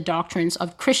themes and the doctrines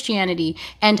of Christianity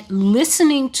and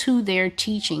listening to their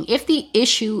teaching. If the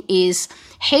issue is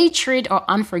hatred or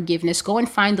unforgiveness, go and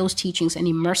find those teachings and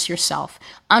immerse yourself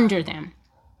under them.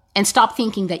 And stop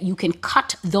thinking that you can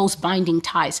cut those binding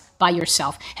ties by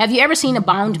yourself. Have you ever seen a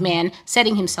bound man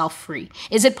setting himself free?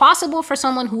 Is it possible for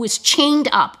someone who is chained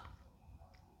up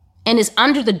and is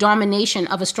under the domination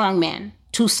of a strong man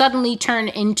to suddenly turn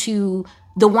into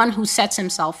the one who sets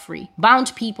himself free?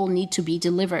 Bound people need to be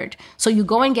delivered. So you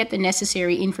go and get the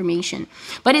necessary information.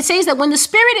 But it says that when the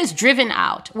spirit is driven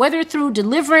out, whether through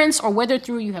deliverance or whether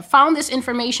through you have found this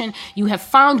information, you have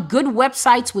found good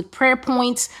websites with prayer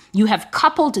points, you have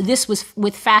coupled this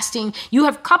with fasting, you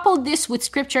have coupled this with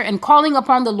scripture and calling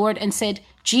upon the Lord and said,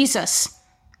 Jesus,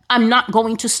 I'm not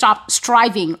going to stop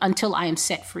striving until I am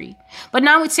set free. But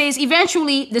now it says,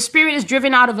 eventually the spirit is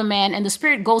driven out of a man and the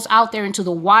spirit goes out there into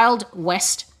the wild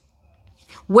west,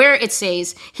 where it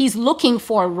says he's looking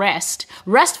for rest.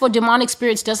 Rest for demonic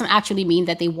spirits doesn't actually mean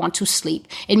that they want to sleep.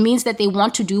 It means that they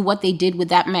want to do what they did with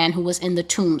that man who was in the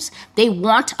tombs. They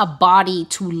want a body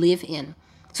to live in.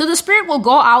 So the spirit will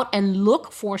go out and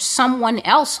look for someone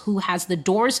else who has the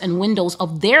doors and windows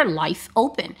of their life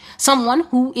open. Someone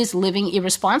who is living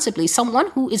irresponsibly. Someone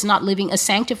who is not living a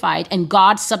sanctified and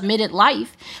God-submitted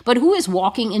life, but who is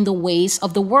walking in the ways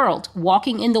of the world,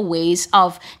 walking in the ways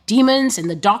of demons and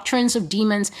the doctrines of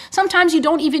demons. Sometimes you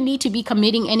don't even need to be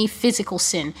committing any physical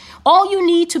sin. All you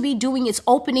need to be doing is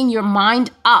opening your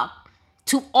mind up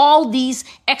to all these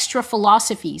extra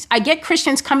philosophies. I get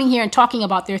Christians coming here and talking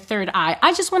about their third eye.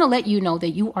 I just want to let you know that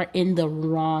you are in the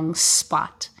wrong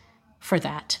spot for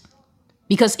that.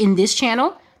 Because in this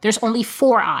channel, there's only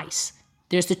 4 eyes.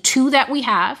 There's the 2 that we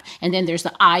have, and then there's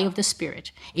the eye of the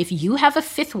spirit. If you have a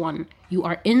 5th one, you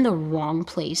are in the wrong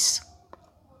place.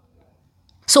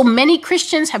 So many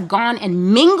Christians have gone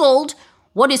and mingled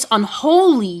what is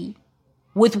unholy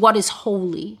with what is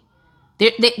holy.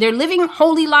 They're living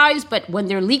holy lives, but when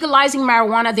they're legalizing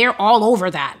marijuana, they're all over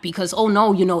that because, oh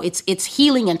no, it's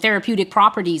healing and therapeutic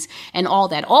properties and all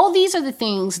that. All these are the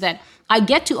things that I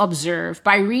get to observe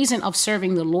by reason of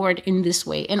serving the Lord in this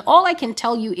way. And all I can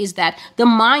tell you is that the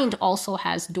mind also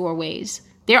has doorways.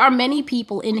 There are many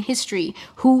people in history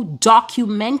who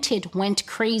went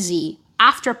crazy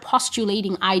after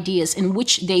postulating ideas in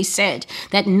which they said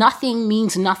that nothing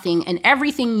means nothing and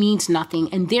everything means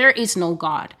nothing and there is no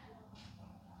God.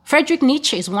 Friedrich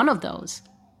Nietzsche is one of those.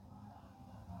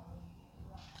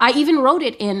 I even wrote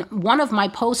it in one of my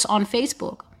posts on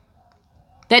Facebook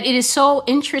that it is so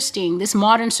interesting, this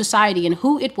modern society and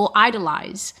who it will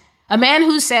idolize. A man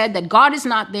who said that God is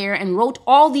not there and wrote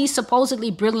all these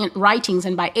supposedly brilliant writings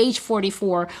and by age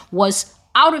 44 was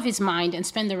out of his mind and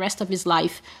spent the rest of his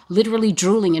life literally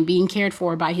drooling and being cared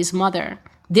for by his mother.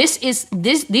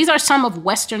 These are some of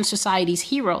Western society's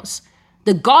heroes.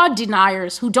 The God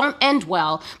deniers who don't end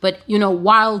well, but,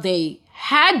 while they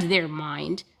had their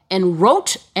mind and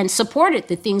wrote and supported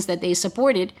the things that they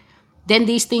supported, then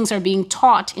these things are being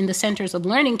taught in the centers of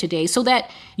learning today so that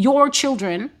your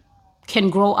children can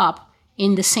grow up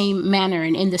in the same manner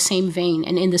and in the same vein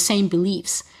and in the same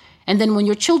beliefs. And then when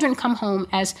your children come home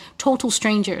as total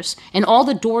strangers and all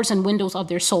the doors and windows of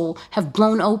their soul have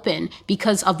blown open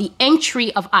because of the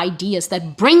entry of ideas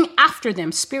that bring after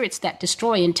them spirits that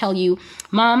destroy and tell you,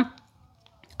 Mom,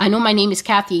 I know my name is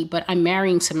Kathy, but I'm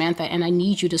marrying Samantha and I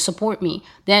need you to support me.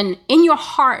 Then in your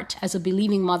heart, as a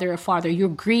believing mother or father, you're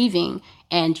grieving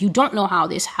and you don't know how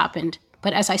this happened.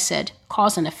 But as I said,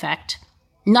 cause and effect.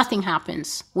 Nothing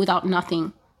happens without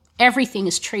nothing. Everything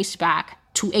is traced back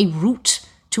to a root,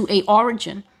 to a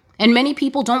origin. And many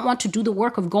people don't want to do the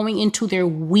work of going into their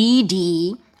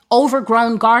weedy,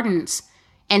 overgrown gardens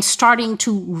and starting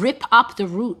to rip up the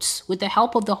roots with the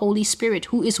help of the Holy Spirit,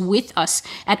 who is with us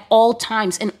at all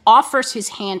times and offers his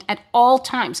hand at all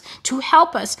times to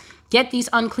help us get these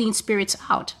unclean spirits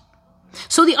out.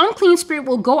 So the unclean spirit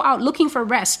will go out looking for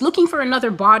rest, looking for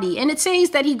another body. And it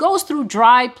says that he goes through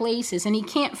dry places and he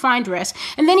can't find rest.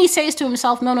 And then he says to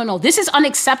himself, no, this is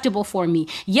unacceptable for me.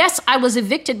 Yes, I was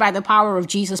evicted by the power of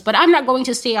Jesus, but I'm not going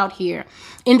to stay out here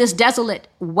in this desolate,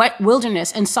 wet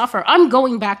wilderness and suffer. I'm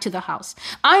going back to the house.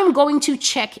 I'm going to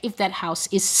check if that house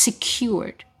is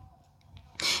secured.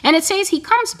 And it says he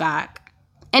comes back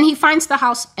and he finds the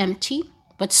house empty,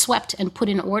 but swept and put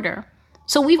in order.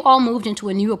 So we've all moved into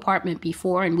a new apartment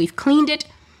before, and we've cleaned it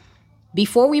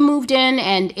before we moved in,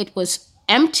 and it was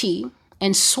empty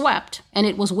and swept, and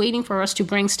it was waiting for us to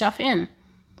bring stuff in.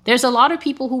 There's a lot of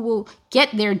people who will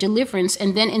get their deliverance,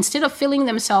 and then instead of filling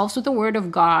themselves with the word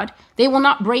of God, they will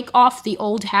not break off the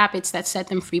old habits that set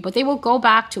them free, but they will go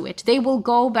back to it. They will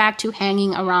go back to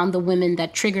hanging around the women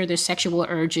that trigger their sexual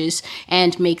urges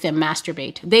and make them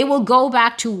masturbate. They will go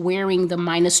back to wearing the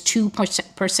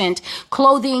 -2%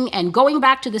 clothing and going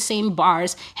back to the same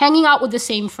bars, hanging out with the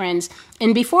same friends.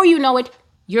 And before you know it,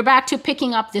 you're back to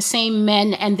picking up the same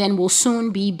men, and then we'll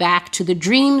soon be back to the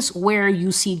dreams where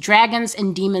you see dragons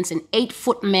and demons and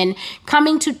 8-foot men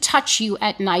coming to touch you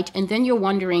at night. And then you're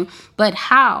wondering, but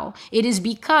how? It is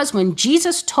because when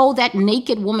Jesus told that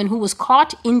naked woman who was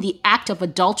caught in the act of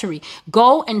adultery,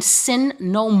 go and sin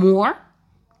no more,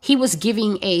 he was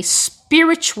giving a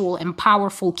spiritual and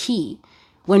powerful key.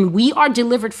 When we are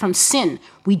delivered from sin,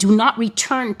 we do not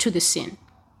return to the sin.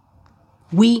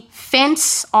 We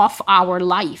fence off our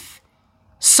life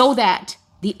so that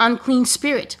the unclean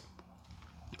spirit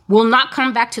will not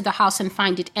come back to the house and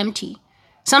find it empty.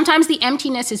 Sometimes the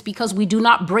emptiness is because we do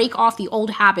not break off the old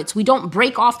habits. We don't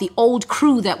break off the old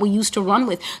crew that we used to run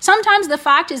with. Sometimes the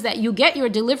fact is that you get your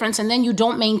deliverance and then you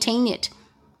don't maintain it.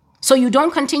 So you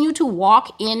don't continue to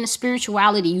walk in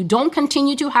spirituality. You don't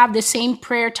continue to have the same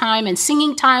prayer time and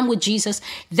singing time with Jesus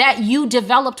that you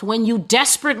developed when you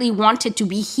desperately wanted to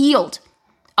be healed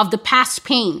of the past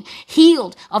pain,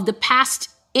 healed of the past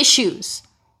issues,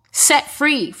 set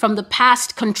free from the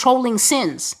past controlling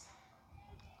sins.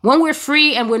 When we're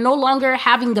free and we're no longer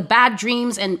having the bad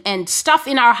dreams and stuff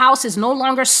in our house is no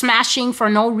longer smashing for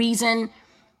no reason,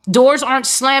 doors aren't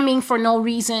slamming for no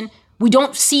reason, we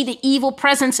don't see the evil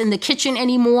presence in the kitchen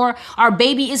anymore, our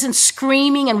baby isn't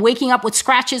screaming and waking up with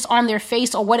scratches on their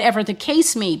face or whatever the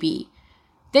case may be,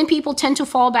 then people tend to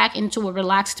fall back into a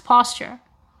relaxed posture.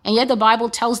 And yet the Bible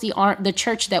tells the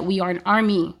church that we are an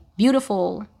army,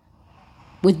 beautiful,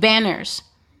 with banners.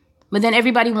 But then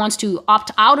everybody wants to opt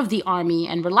out of the army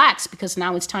and relax because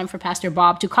now it's time for Pastor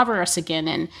Bob to cover us again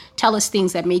and tell us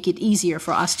things that make it easier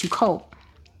for us to cope.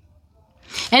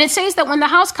 And it says that when the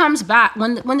house comes back,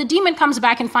 when the demon comes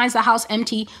back and finds the house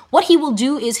empty, what he will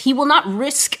do is he will not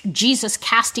risk Jesus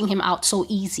casting him out so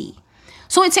easy.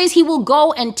 So it says he will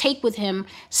go and take with him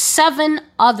 7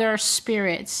 other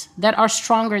spirits that are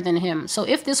stronger than him. So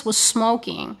if this was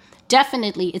smoking,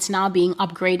 definitely it's now being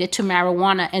upgraded to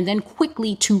marijuana and then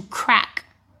quickly to crack.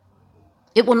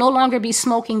 It will no longer be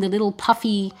smoking the little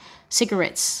puffy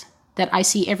cigarettes that I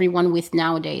see everyone with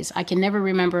nowadays. I can never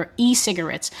remember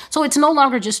e-cigarettes. So it's no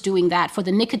longer just doing that for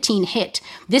the nicotine hit.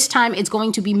 This time it's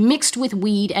going to be mixed with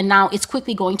weed, and now it's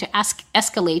quickly going to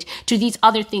escalate to these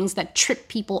other things that trip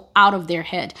people out of their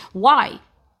head. Why?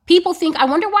 People think, I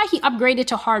wonder why he upgraded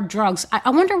to hard drugs. I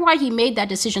wonder why he made that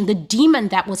decision. The demon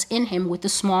that was in him with the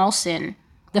small sin,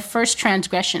 the first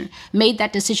transgression, made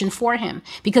that decision for him.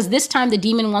 Because this time the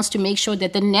demon wants to make sure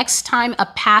that the next time a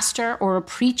pastor or a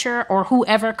preacher or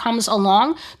whoever comes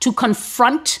along to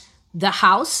confront the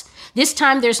house, this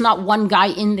time there's not one guy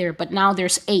in there, but now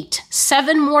there's 8.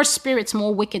 7 more spirits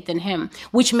more wicked than him,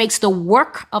 which makes the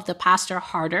work of the pastor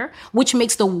harder, which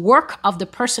makes the work of the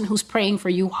person who's praying for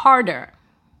you harder.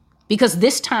 Because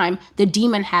this time the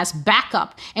demon has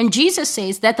backup. And Jesus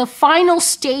says that the final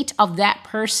state of that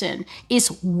person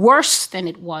is worse than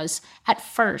it was at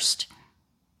first.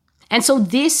 And so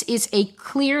this is a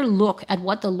clear look at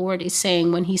what the Lord is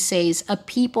saying when he says a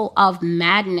people of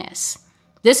madness.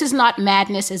 This is not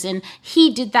madness as in,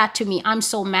 he did that to me, I'm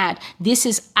so mad. This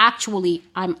is actually,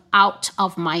 I'm out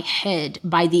of my head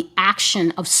by the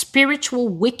action of spiritual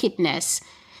wickedness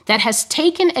that has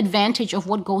taken advantage of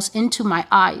what goes into my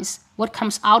eyes, what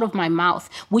comes out of my mouth,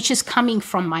 which is coming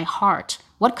from my heart.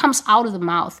 What comes out of the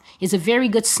mouth is a very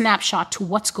good snapshot to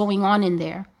what's going on in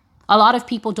there. A lot of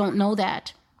people don't know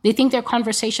that. They think their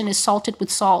conversation is salted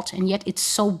with salt, and yet it's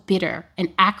so bitter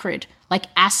and acrid, like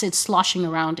acid sloshing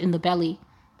around in the belly.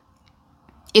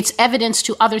 It's evidence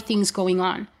to other things going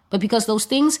on. But because those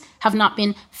things have not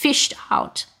been fished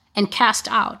out and cast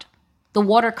out, the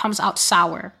water comes out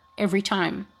sour every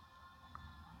time.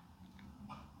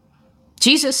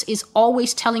 Jesus is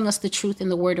always telling us the truth in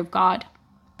the Word of God.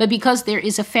 But because there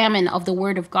is a famine of the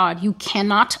word of God, you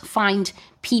cannot find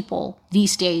people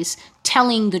these days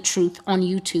telling the truth on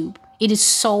YouTube. It is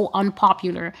so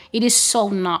unpopular. It is so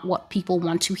not what people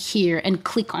want to hear and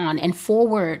click on and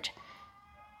forward.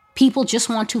 People just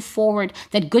want to forward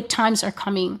that good times are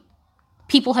coming.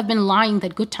 People have been lying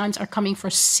that good times are coming for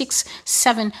 6,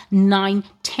 7, 9,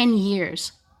 10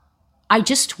 years. I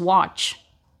just watch.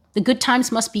 The good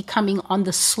times must be coming on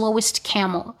the slowest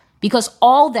camel, because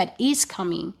all that is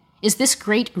coming is this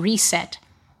great reset,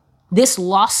 this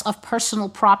loss of personal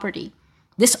property,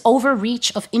 this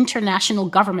overreach of international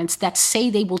governments that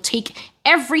say they will take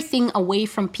everything away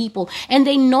from people. And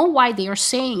they know why they are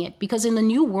saying it, because in the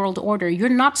New World Order, you're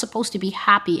not supposed to be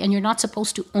happy and you're not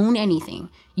supposed to own anything.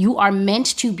 You are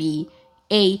meant to be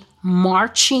a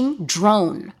marching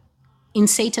drone in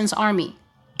Satan's army,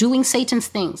 doing Satan's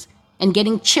things and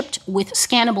getting chipped with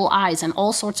scannable eyes and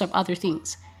all sorts of other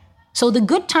things. So the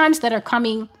good times that are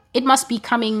coming, it must be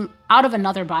coming out of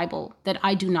another Bible that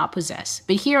I do not possess.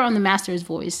 But here on the Master's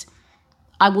Voice,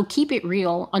 I will keep it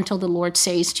real until the Lord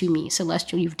says to me,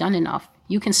 Celestial, you've done enough.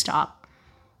 You can stop.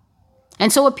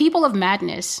 And so a people of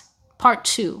madness, part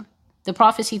 2, the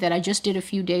prophecy that I just did a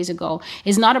few days ago,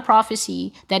 is not a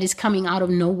prophecy that is coming out of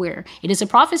nowhere. It is a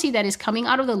prophecy that is coming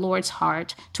out of the Lord's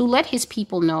heart to let his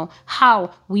people know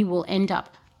how we will end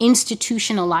up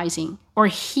institutionalizing or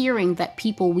hearing that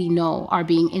people we know are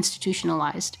being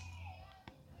institutionalized.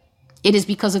 It is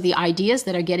because of the ideas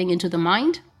that are getting into the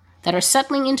mind, that are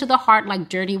settling into the heart like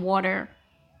dirty water.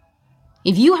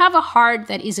 If you have a heart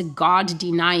that is a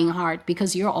God-denying heart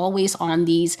because you're always on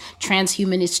these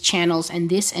transhumanist channels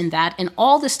and this and that and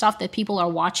all the stuff that people are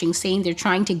watching saying they're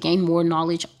trying to gain more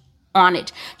knowledge on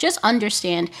it, just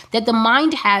understand that the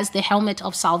mind has the helmet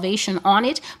of salvation on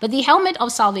it, but the helmet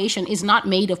of salvation is not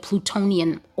made of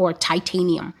plutonium or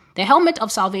titanium. The helmet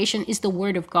of salvation is the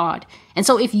word of God. And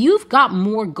so if you've got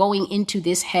more going into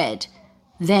this head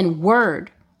than word,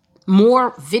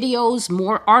 more videos,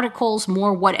 more articles,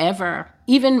 more whatever,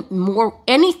 even more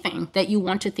anything that you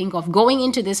want to think of going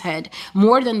into this head,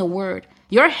 more than the word,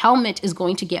 your helmet is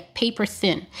going to get paper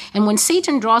thin. And when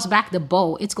Satan draws back the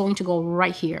bow, it's going to go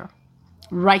right here,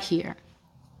 right here.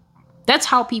 That's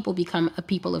how people become a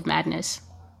people of madness.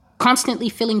 Constantly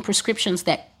filling prescriptions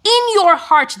that in your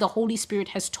heart, the Holy Spirit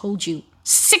has told you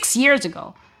 6 years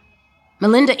ago,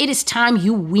 Melinda, it is time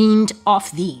you weaned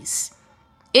off these.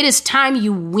 It is time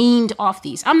you weaned off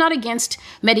these. I'm not against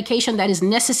medication that is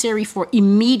necessary for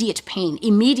immediate pain,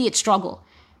 immediate struggle.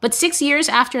 But 6 years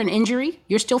after an injury,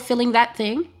 you're still feeling that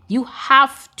thing. You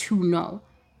have to know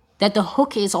that the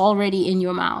hook is already in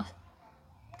your mouth.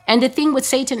 And the thing with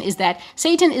Satan is that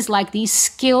Satan is like these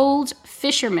skilled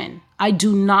fishermen. I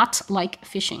do not like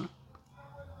fishing,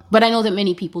 but I know that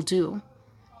many people do.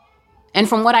 And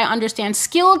from what I understand,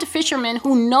 skilled fishermen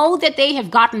who know that they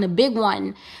have gotten a big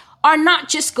one are not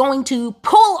just going to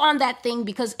pull on that thing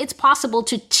because it's possible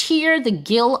to tear the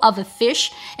gill of a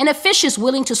fish, and a fish is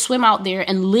willing to swim out there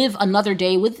and live another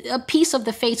day with a piece of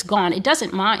the face gone. It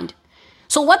doesn't mind.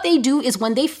 So what they do is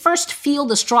when they first feel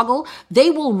the struggle, they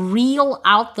will reel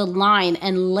out the line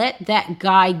and let that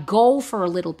guy go for a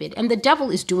little bit. And the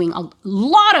devil is doing a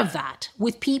lot of that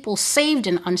with people saved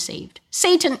and unsaved.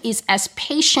 Satan is as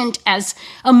patient as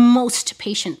a most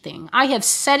patient thing. I have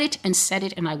said it,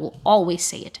 and I will always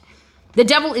say it. The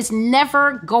devil is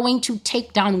never going to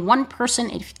take down one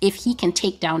person if he can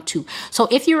take down two. So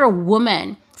if you're a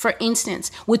woman, for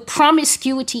instance, with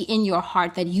promiscuity in your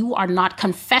heart that you are not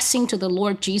confessing to the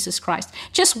Lord Jesus Christ,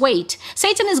 just wait.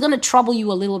 Satan is going to trouble you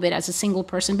a little bit as a single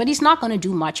person, but he's not going to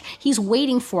do much. He's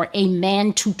waiting for a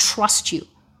man to trust you.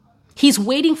 He's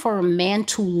waiting for a man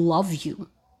to love you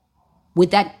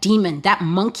with that demon, that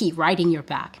monkey riding your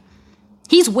back.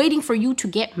 He's waiting for you to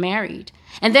get married.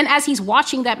 And then as he's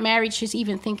watching that marriage, he's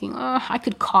even thinking, oh, I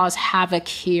could cause havoc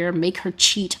here, make her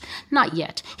cheat. Not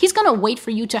yet. He's going to wait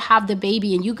for you to have the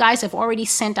baby, and you guys have already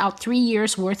sent out 3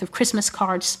 years worth of Christmas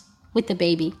cards with the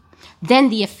baby. Then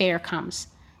the affair comes.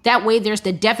 That way there's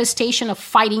the devastation of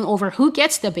fighting over who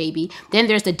gets the baby. Then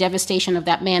there's the devastation of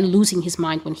that man losing his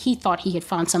mind when he thought he had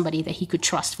found somebody that he could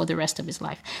trust for the rest of his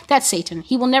life. That's Satan.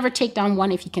 He will never take down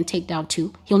one if he can take down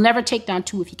two. He'll never take down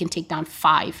two if he can take down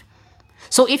 5.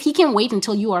 So if he can wait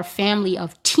until you are a family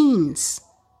of teens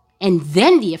and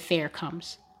then the affair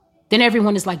comes, then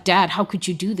everyone is like, Dad, how could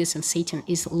you do this? And Satan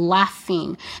is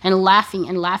laughing and laughing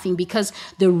and laughing because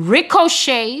the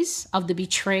ricochets of the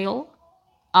betrayal,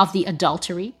 of the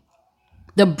adultery,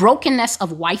 the brokenness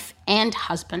of wife and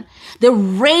husband, the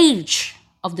rage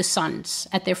of the sons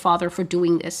at their father for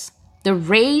doing this, the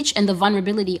rage and the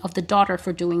vulnerability of the daughter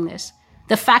for doing this,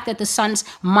 the fact that the sons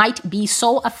might be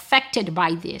so affected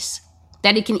by this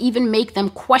that it can even make them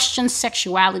question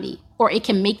sexuality, or it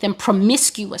can make them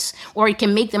promiscuous, or it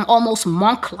can make them almost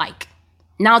monk-like.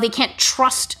 Now they can't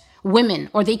trust women,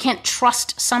 or they can't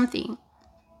trust something.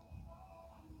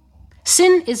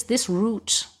 Sin is this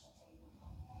root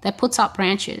that puts out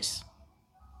branches.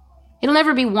 It'll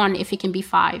never be 1 if it can be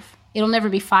 5. It'll never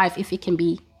be 5 if it can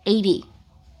be 80.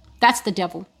 That's the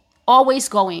devil, always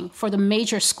going for the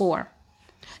major score.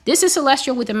 This is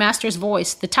Celestial with the Master's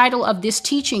Voice. The title of this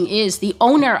teaching is The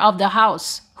Owner of the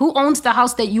House. Who owns the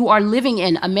house that you are living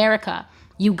in? America,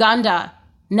 Uganda,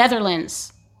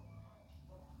 Netherlands,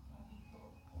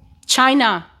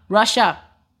 China, Russia.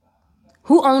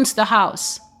 Who owns the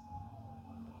house?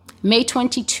 May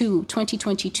 22,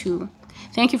 2022.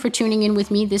 Thank you for tuning in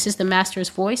with me. This is the Master's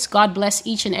Voice. God bless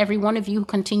each and every one of you who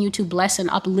continue to bless and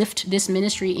uplift this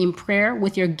ministry in prayer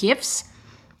with your gifts.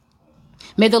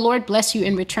 May the Lord bless you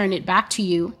and return it back to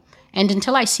you. And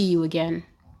until I see you again,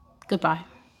 goodbye.